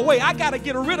to go away. I got to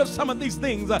get rid of some of these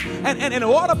things. And in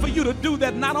order for you to do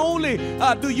that, not only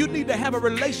do you need to have a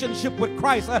relationship with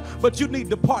Christ, but you need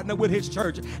to partner with his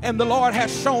church. And the Lord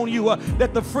has shown you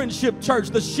that the Friendship Church,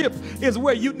 the ship, is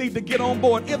where you need to get on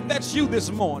board. If that's you this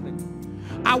morning,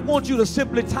 I want you to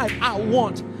simply type, I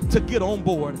want to get on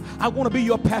board. I want to be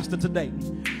your pastor today.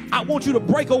 I want you to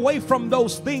break away from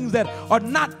those things that are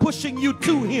not pushing you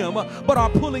to him, but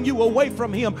are pulling you away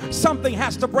from him. Something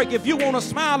has to break. If you want to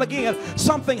smile again,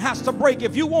 something has to break.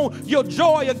 If you want your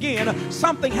joy again,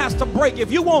 something has to break.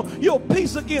 If you want your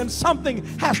peace again, something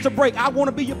has to break. I want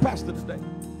to be your pastor today.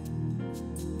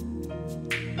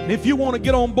 And if you want to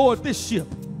get on board this ship,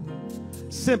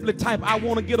 simply type, I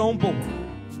want to get on board.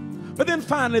 But then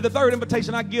finally, the third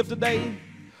invitation I give today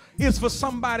is for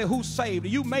somebody who's saved.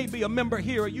 You may be a member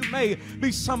here, or you may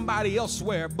be somebody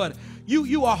elsewhere, but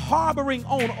you are harboring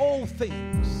on old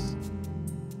things.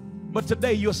 But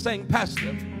today you're saying,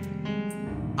 Pastor,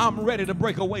 I'm ready to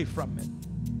break away from it.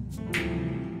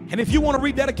 And if you want to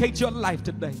rededicate your life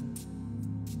today,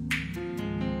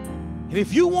 and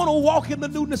if you want to walk in the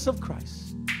newness of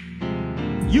Christ,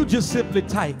 You just simply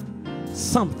type,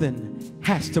 something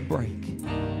has to break.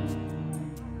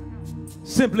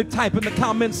 Simply type in the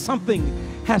comments, something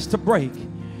has to break.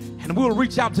 And we'll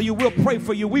reach out to you. We'll pray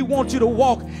for you. We want you to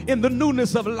walk in the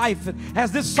newness of life.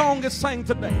 As this song is sang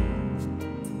today,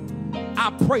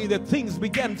 I pray that things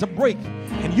begin to break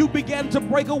and you begin to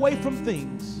break away from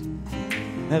things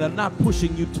that are not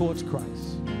pushing you towards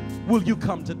Christ. Will you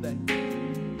come today?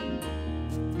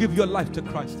 Give your life to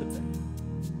Christ today.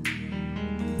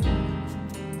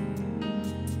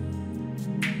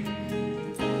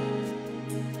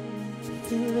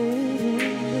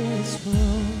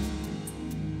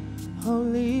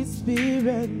 Holy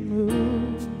Spirit,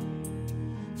 move.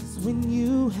 'Cause when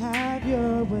you have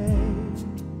your way,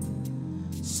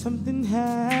 something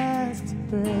has to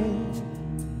break.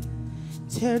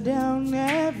 Tear down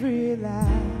every lie,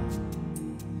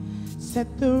 set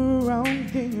the wrong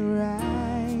thing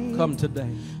right. Come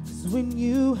today. 'Cause when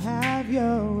you have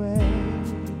your way,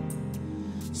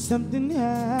 something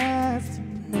has to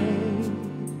break.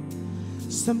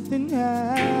 Something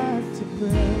has to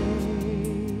break.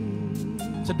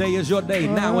 Today is your day.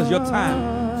 Now is your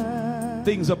time.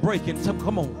 Things are breaking. So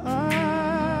come on.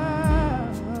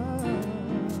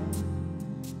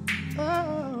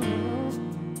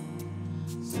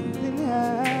 Something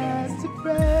has to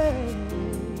break.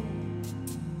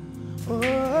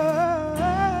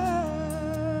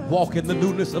 Walk in the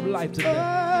newness of life today.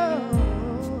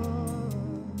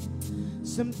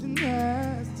 Something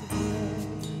has to break.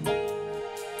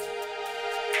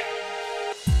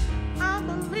 I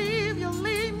believe you'll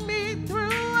lead me through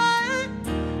it.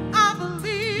 I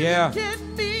believe Yeah. you get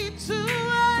me to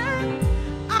it.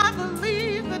 I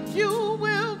believe that you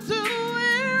will do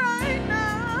it right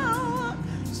now.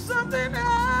 Something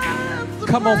has to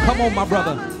Come on, come on, break. my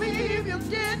brother. I believe you'll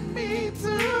get me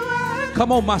to it.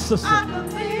 Come on, my sister. I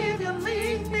believe you'll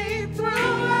lead me through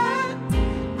it.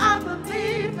 I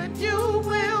believe that you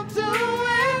will do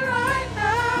it right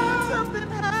now. Something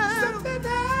has.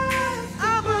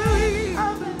 I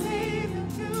believe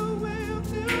that you will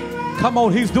do it. Come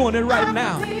on, he's doing it right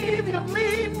now.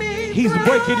 He's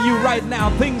breaking you right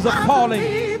now. Things are falling.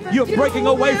 You're breaking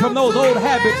away from those old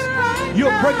habits.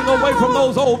 You're breaking away from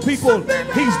those old people.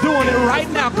 He's doing it right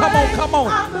now. Come on, come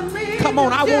on. Come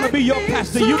on, I want to be your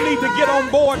pastor. You need to get on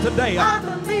board today.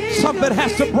 Something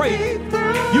has to break.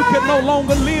 You can no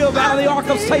longer live out of the ark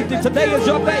of safety. Today is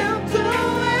your day.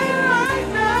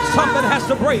 Something has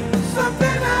to break.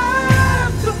 Something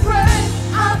has to break.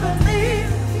 I believe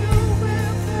you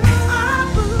will.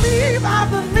 I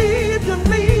believe you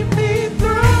lead me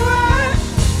through it.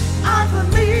 I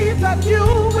believe that you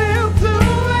will do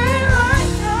it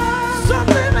right now.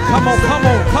 Something has Come on, come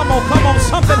on, come on, come on.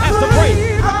 Something has to break.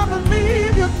 I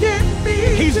believe you get me.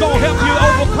 He's going to help you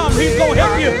overcome. He's going to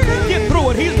help you get through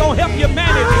it. He's going to help you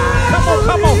manage it. Come on,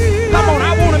 come on, come on.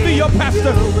 I want to be your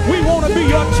pastor. We want to be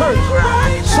your church.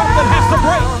 Something has to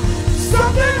break.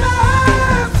 Something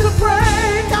has to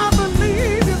break. I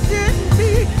believe you get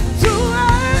me to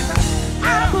it.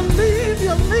 I believe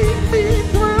you lead me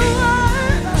through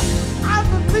it. I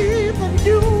believe that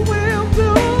you will do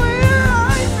it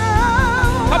right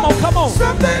now. Come on, come on.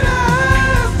 Something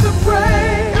has to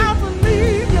break. I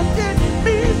believe you get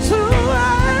me to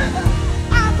it.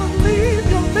 I believe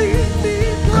you lead me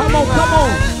through it. Come on, come on.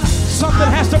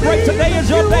 Something has to break. Today is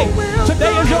your day.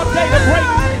 Today is your day to break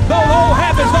those old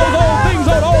habits, those old things,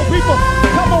 those old people.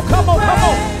 Come on, come on, come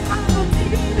on.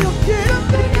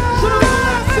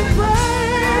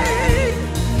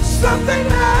 Something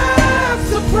has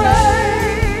to break.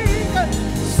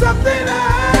 Something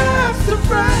has to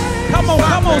break. Come on,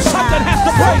 come on. Something has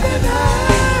to break. Something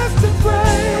has to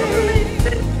break.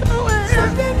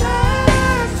 Something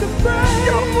has to break.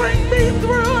 You'll bring me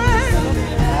through it.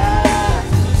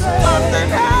 Something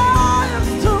has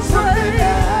to break.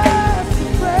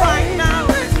 Right now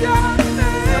it's your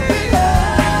name.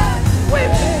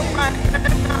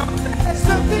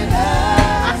 Something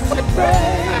has to break.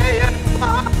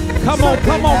 Come on,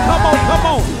 come on, come on, come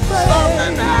on.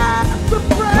 Something has to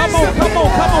break. Come on, come on,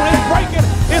 come on. It's breaking.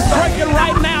 It's breaking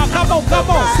right now. Come on, come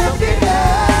on.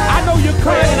 I know you're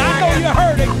crying. I know you're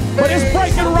hurting. But it's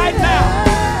breaking right now.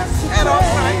 And all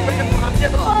right,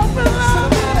 open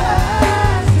up.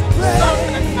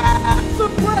 Something has to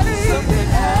break. Something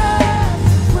has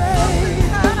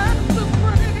to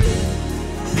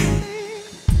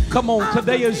break. Come on,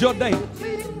 today is your day.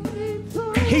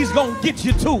 He's going to get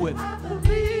you to it.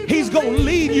 He's going to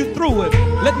lead you through it.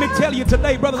 Let me tell you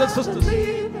today, brothers and sisters,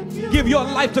 give your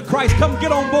life to Christ. Come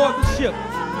get on board the ship.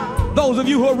 Those of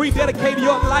you who are rededicating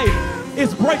your life,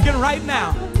 it's breaking right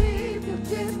now.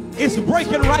 It's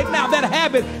breaking right now. That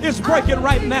habit is breaking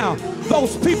right now.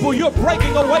 Those people, you're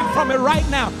breaking away from it right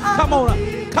now. Come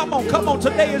on, come on, come on.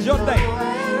 Today is your day.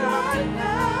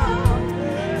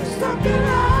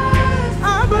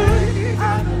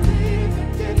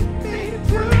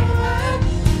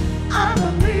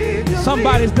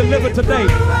 Somebody's delivered today.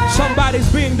 Somebody's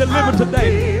being delivered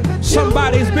today.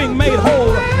 Somebody's being made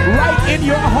whole right in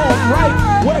your home,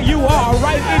 right where you are,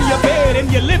 right in your bed, in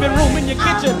your living room, in your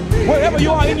kitchen, wherever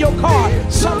you are, in your car.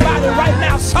 Somebody right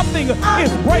now, something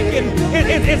is breaking.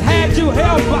 It had you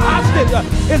held hostage.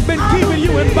 It's been keeping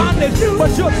you in bondage,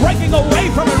 but you're breaking away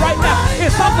from it right now.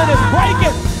 It's something that's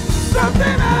breaking.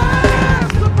 Something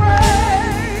has to break.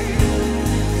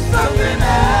 Something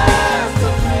has to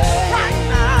break. Right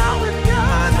now in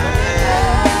your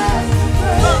name.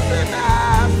 Something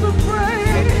has to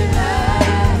break.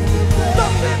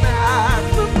 Something has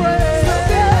to break.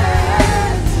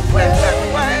 We've been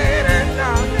waiting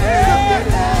on it.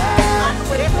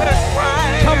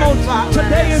 Come on,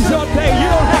 today is your day. You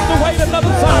don't have to wait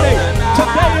another Sunday.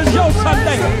 Today is your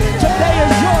Sunday. Today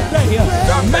is your day.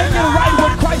 Make it right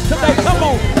with Christ today. Come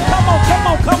on, come on, come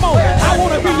on, come on. I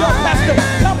want to be your pastor.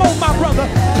 Come on, my brother.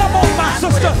 Come on, my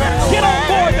sister. Get on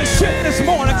board the ship this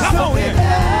morning. Come on here.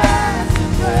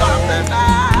 Something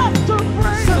has to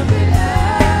break.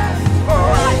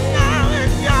 Right now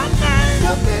in your name.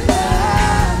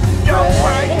 You're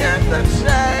breaking the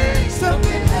chains.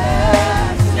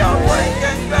 You're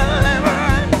breaking the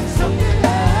deliverance.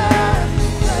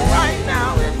 Right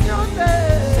now in your name.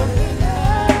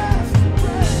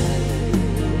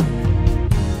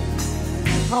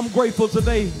 I'm grateful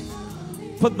today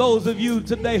for those of you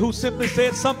today who simply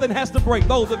said something has to break.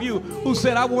 Those of you who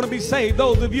said, I want to be saved.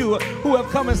 Those of you who have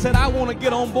come and said, I want to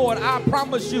get on board. I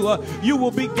promise you, you will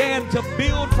begin to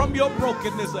build from your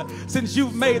brokenness since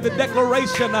you've made the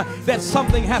declaration that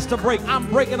something has to break. I'm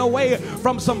breaking away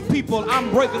from some people. I'm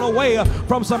breaking away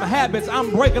from some habits. I'm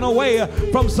breaking away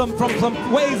from some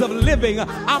ways of living.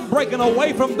 I'm breaking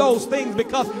away from those things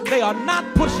because they are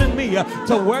not pushing me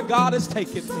to where God is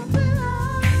taking me.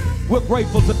 We're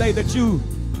grateful today that you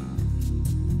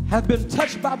have been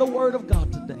touched by the word of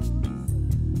God today.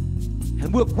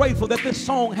 And we're grateful that this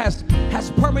song has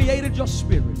permeated your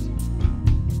spirit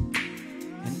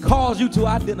and caused you to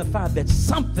identify that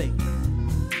something,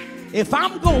 if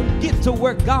I'm going to get to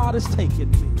where God is taking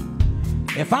me,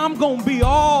 if I'm going to be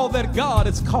all that God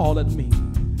is calling me,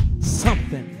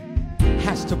 something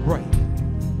has to break.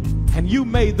 And you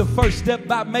made the first step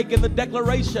by making the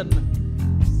declaration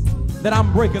that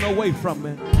I'm breaking away from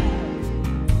it.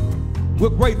 We're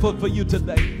grateful for you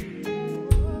today.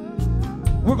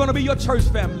 We're going to be your church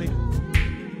family.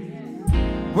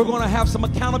 We're going to have some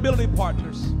accountability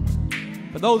partners.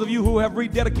 For those of you who have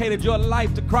rededicated your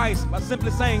life to Christ by simply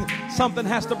saying something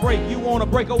has to break, you want to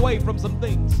break away from some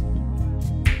things.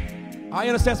 Our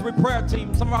intercessory prayer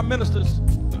team, some of our ministers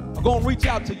are going to reach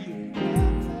out to you.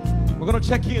 We're going to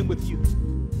check in with you.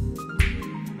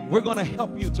 We're going to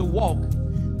help you to walk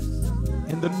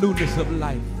in the newness of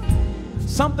life.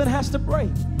 Something has to break.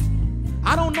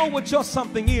 I don't know what your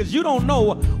something is. You don't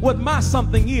know what my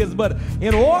something is. But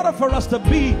in order for us to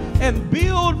be and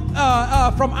build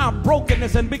from our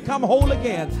brokenness and become whole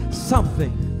again,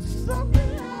 something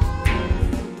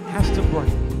has to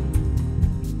break.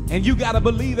 And you got to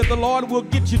believe that the Lord will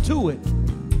get you to it.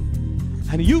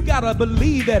 And you got to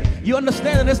believe that you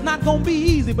understand that it's not going to be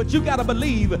easy, but you got to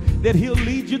believe that he'll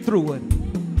lead you through it.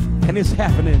 And it's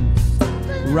happening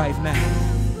right now.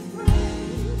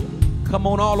 Come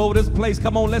on, all over this place.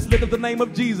 Come on, let's lift up the name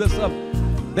of Jesus.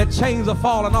 That chains are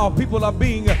falling off. People are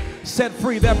being set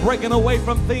free. They're breaking away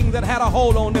from things that had a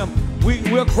hold on them.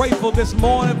 We're grateful this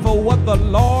morning for what the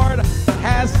Lord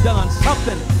has done.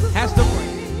 Something has to break.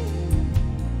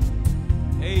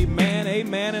 Amen,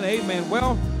 amen, and amen.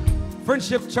 Well,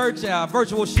 Friendship Church, our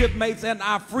virtual shipmates, and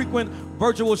our frequent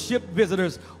virtual ship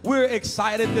visitors, we're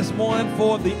excited this morning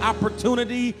for the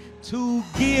opportunity to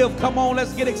give. Come on,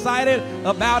 let's get excited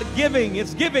about giving.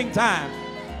 It's giving time.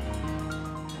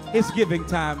 It's giving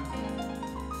time.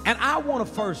 And I want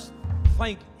to first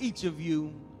thank each of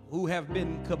you who have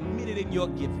been committed in your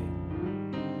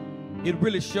giving. It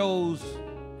really shows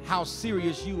how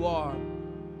serious you are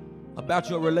about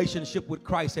your relationship with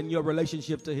Christ and your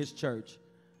relationship to his church.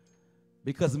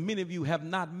 Because many of you have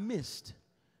not missed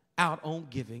out on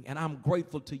giving, and I'm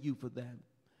grateful to you for that.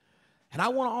 And I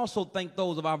want to also thank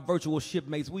those of our virtual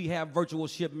shipmates. We have virtual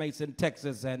shipmates in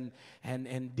Texas and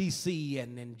D.C.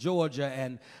 and in Georgia,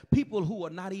 and people who are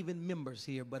not even members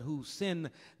here, but who send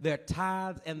their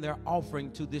tithes and their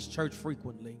offering to this church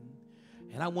frequently.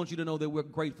 And I want you to know that we're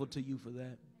grateful to you for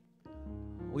that.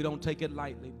 We don't take it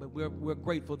lightly, but we're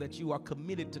grateful that you are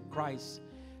committed to Christ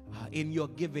in your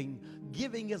giving.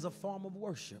 Giving is a form of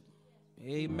worship.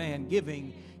 Amen.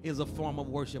 Giving is a form of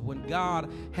worship. When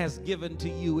God has given to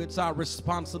you, it's our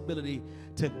responsibility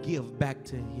to give back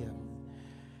to him.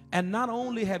 And not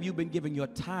only have you been giving your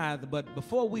tithe, but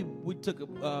before we took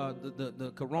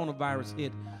the coronavirus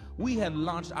hit, we had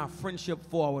launched our Friendship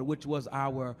Forward, which was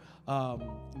our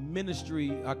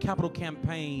ministry, our capital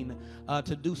campaign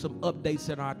to do some updates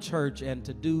in our church and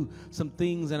to do some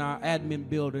things in our admin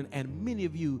building. And many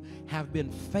of you have been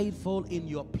faithful in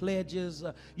your pledges.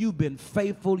 You've been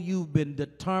faithful. You've been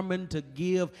determined to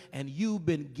give, and you've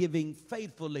been giving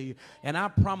faithfully. And I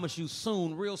promise you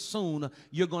soon, real soon,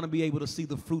 you're going to be able to see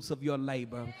the fruits of your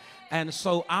labor. And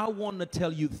so I want to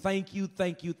tell you, thank you,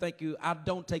 thank you, thank you. I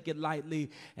don't take it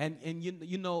lightly. And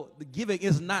you know, the giving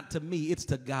is not to me, it's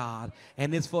to God.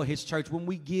 And it's for his church. When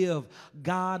we give,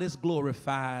 God is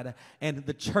glorified and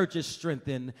the church is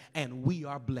strengthened and we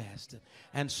are blessed.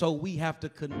 And so we have to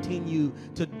continue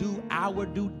to do our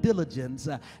due diligence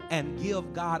and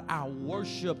give God our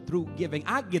worship through giving.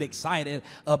 I get excited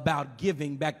about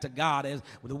giving back to God. As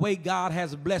the way God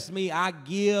has blessed me, I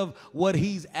give what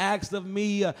he's asked of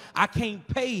me. I can't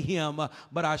pay him,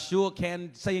 but I sure can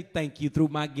say thank you through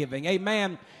my giving.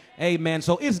 Amen. Amen.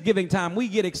 So it's giving time. We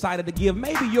get excited to give.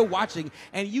 Maybe you're watching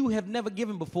and you have never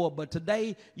given before, but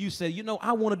today you say, you know,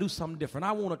 I want to do something different.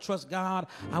 I want to trust God.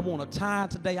 I want to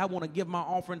tithe today. I want to give my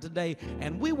offering today.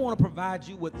 And we want to provide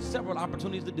you with several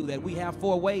opportunities to do that. We have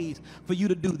 4 ways for you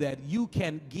to do that. You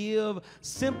can give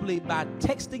simply by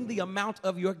texting the amount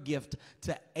of your gift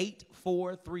to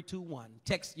 84321.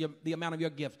 Text the amount of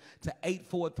your gift to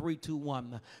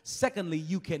 84321. Secondly,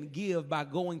 you can give by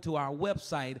going to our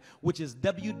website, which is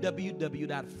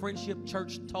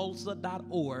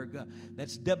www.friendshipchurchtulsa.org.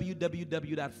 That's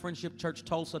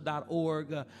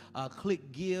www.friendshipchurchtulsa.org.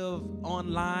 Click give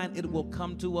online. It will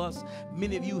come to us.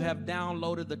 Many of you have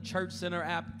downloaded the Church Center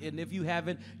app, and if you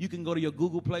haven't, you can go to your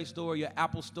Google Play Store, your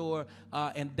Apple Store,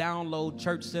 and download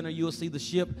Church Center. You'll see the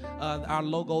ship, our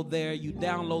logo there. You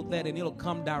download that, and it'll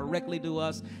come directly to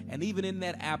us. And even in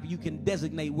that app, you can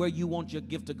designate where you want your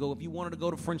gift to go. If you wanted to go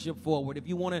to Friendship Forward, if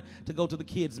you wanted to go to the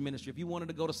kids ministry, if you wanted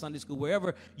to go to Sunday school,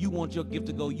 wherever you want your gift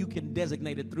to go, you can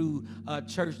designate it through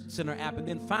Church Center app. And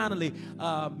then finally,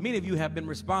 many of you have been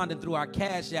responding through our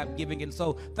Cash App giving, and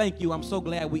so thank you. I'm so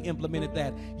glad we implemented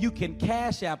that. You can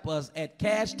Cash App us at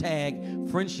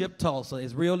 #Friendship Tulsa.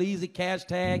 It's real easy.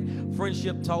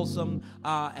 #Friendship Tulsa.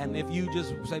 And if you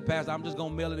just say, Pastor, I'm just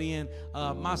gonna mail it in,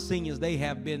 my seniors, they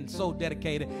have been so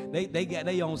dedicated.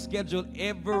 They on schedule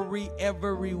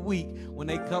every week when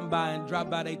they come by and drop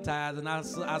by their tithes, and I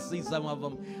see some of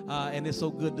them, and it's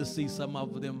so good to see some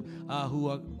of them who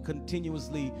are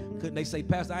continuously. They say,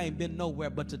 Pastor, I ain't been nowhere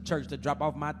but to church to drop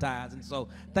off my tithes. And so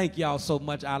thank y'all so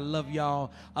much. I love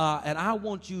y'all, and I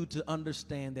want you to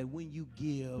understand that when you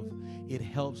give, it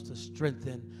helps to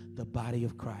strengthen the body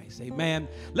of Christ. Amen.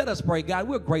 Let us pray. God,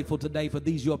 we're grateful today for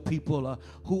these your people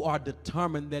who are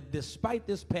determined that despite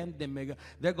this pandemic,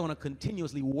 they're going to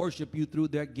continuously worship you through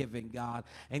their giving, God.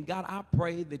 And God, I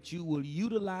pray that you will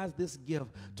utilize this gift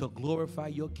to glorify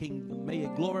your kingdom. May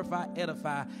it glorify,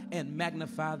 edify, and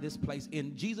magnify this place.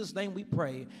 In Jesus' name we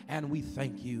pray and we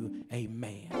thank you.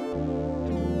 Amen.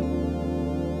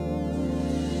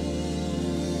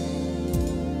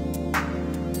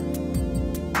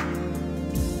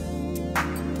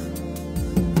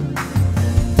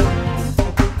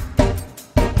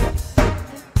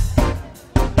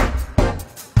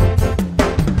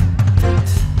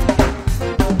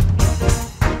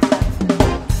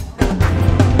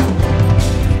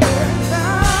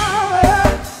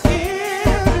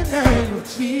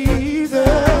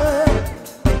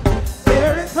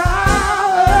 There is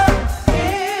power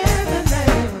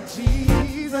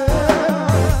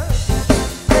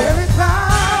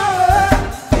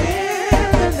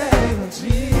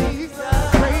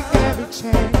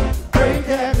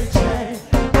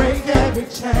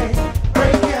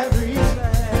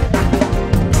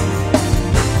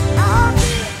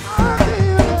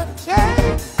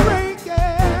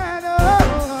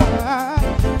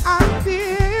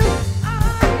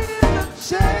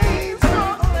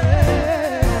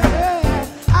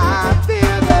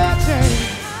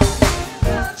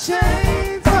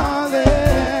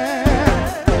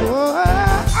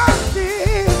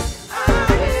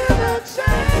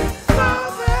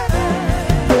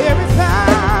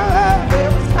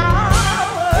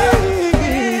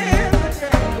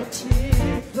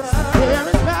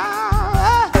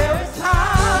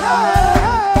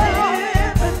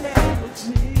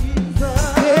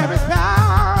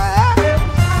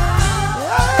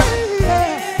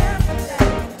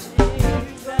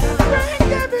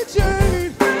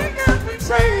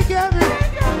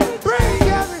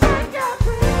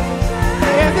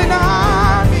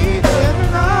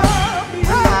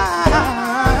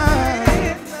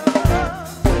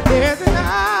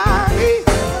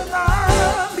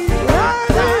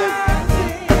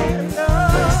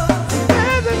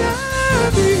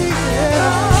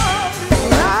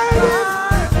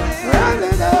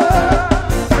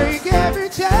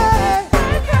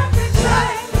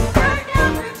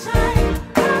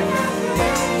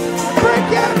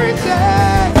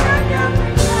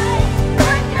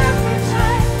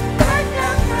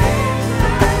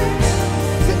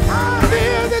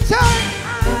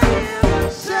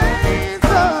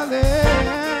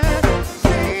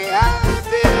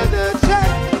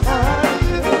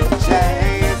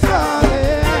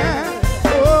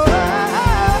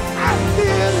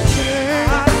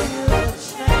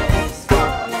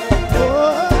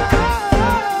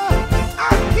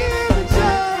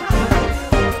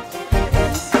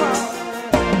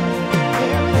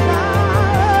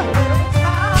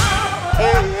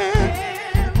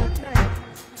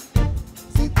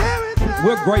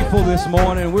We're grateful this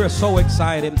morning. We're so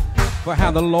excited for how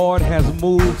the Lord has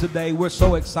moved today. We're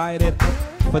so excited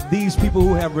for these people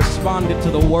who have responded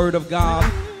to the word of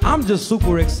God. I'm just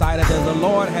super excited that the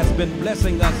Lord has been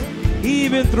blessing us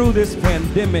even through this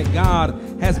pandemic. God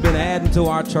has been adding to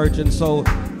our church. And so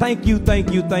thank you,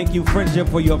 Friendship,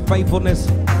 for your faithfulness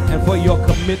and for your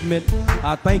commitment.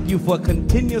 Thank you for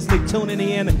continuously tuning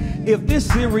in. If this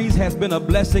series has been a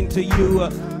blessing to you,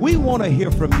 we want to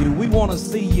hear from you. We want to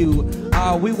see you.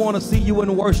 We want to see you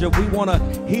in worship. We want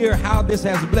to hear how this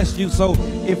has blessed you. So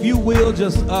if you will,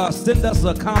 just send us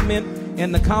a comment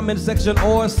in the comment section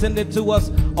or send it to us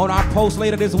on our post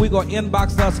later this week or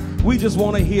inbox us. We just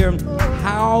want to hear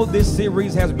how this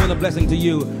series has been a blessing to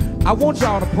you. I want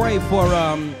y'all to pray for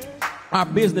our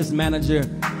business manager.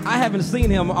 I haven't seen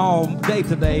him all day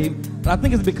today, but I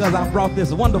think it's because I brought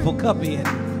this wonderful cup in.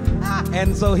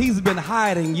 And so he's been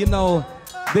hiding, you know,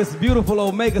 this beautiful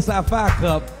Omega Psi Phi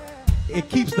cup. It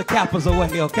keeps the Kappas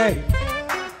away, okay?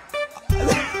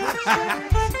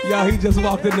 Y'all, he just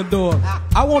walked in the door.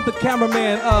 I want the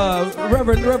cameraman,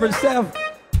 Reverend Seth,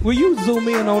 will you zoom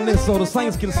in on this so the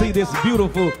saints can see this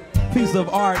beautiful piece of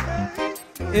art?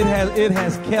 It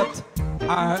has kept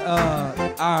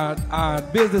our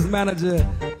business manager.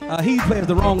 He plays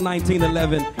the wrong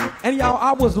 1911. And y'all,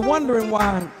 I was wondering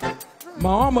why my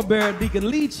armor bearer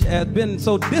Deacon Leach had been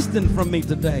so distant from me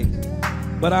today.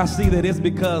 But I see that it's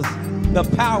because the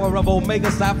power of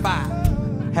Omega Psi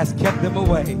Phi has kept them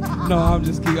away. No, I'm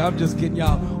just kidding,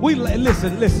 y'all.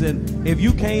 Listen, if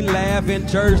you can't laugh in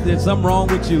church, there's something wrong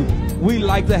with you. We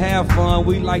like to have fun.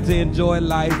 We like to enjoy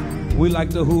life. We like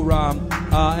to hoorah.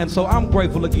 And so I'm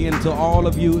grateful again to all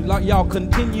of you. Y'all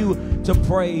continue to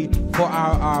pray for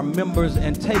our members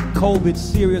and take COVID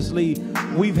seriously.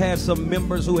 We've had some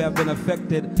members who have been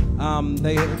affected.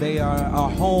 They are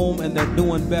home and they're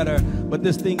doing better, but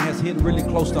this thing has hit really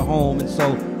close to home. And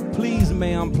so please,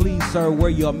 ma'am, please, sir, wear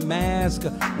your mask,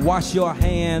 wash your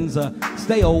hands,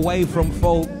 stay away from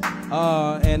folk.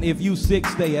 And if you sick,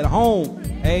 stay at home.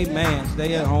 Amen.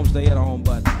 Stay at home.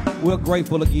 But we're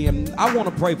grateful again. I want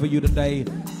to pray for you today.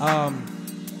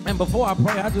 And before I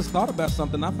pray, I just thought about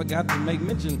something I forgot to make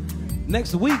mention.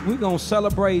 Next week, we're going to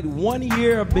celebrate 1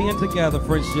 year of being together,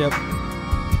 Friendship.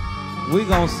 We're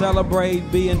going to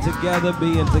celebrate being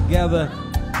together.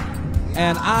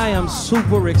 And I am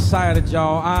super excited,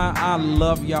 y'all. I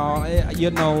love y'all.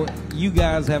 You know, you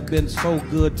guys have been so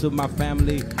good to my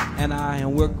family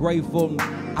and we're grateful.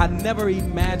 I never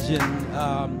imagined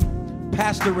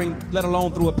pastoring, let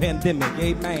alone through a pandemic.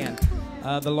 Amen.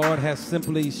 The Lord has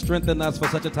simply strengthened us for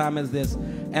such a time as this.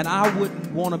 And I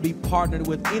wouldn't want to be partnered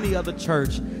with any other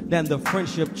church than the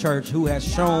Friendship Church, who has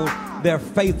shown their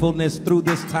faithfulness through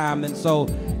this time. And so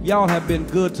y'all have been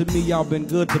good to me. Y'all been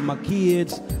good to my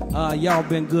kids. Y'all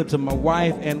been good to my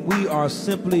wife. And we are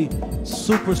simply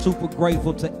super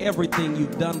grateful to everything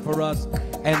you've done for us.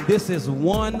 And this is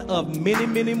one of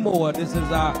many more. This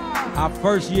is our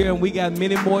first year, and we got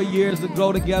many more years to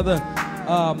go together.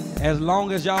 As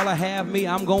long as y'all have me,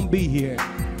 I'm going to be here.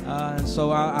 And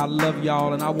so I love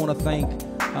y'all, and I want to thank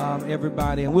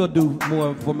everybody. And we'll do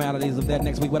more formalities of that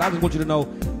next week. But I just want you to know,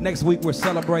 next week we're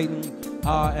celebrating.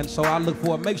 And so I look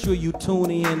forward. Make sure you tune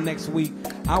in next week.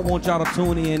 I want y'all to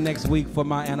tune in next week for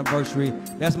my anniversary.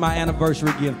 That's my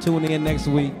anniversary gift. Tune in next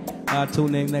week.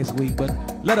 But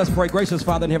let us pray. Gracious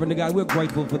Father in heaven, God, we're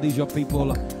grateful for these your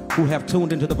people who have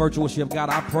tuned into the virtual ship. God,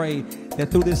 I pray that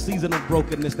through this season of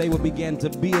brokenness, they will begin to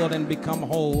build and become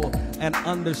whole and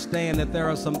understand that there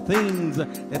are some things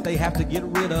that they have to get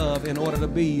rid of in order to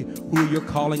be who you're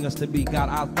calling us to be. God,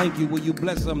 I thank you. Will you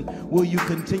bless them? Will you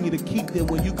continue to keep them?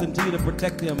 Will you continue to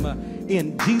protect them?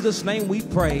 In Jesus' name we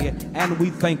pray and we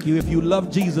thank you. If you love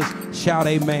Jesus, shout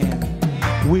amen.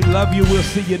 We love you. We'll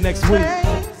see you next week.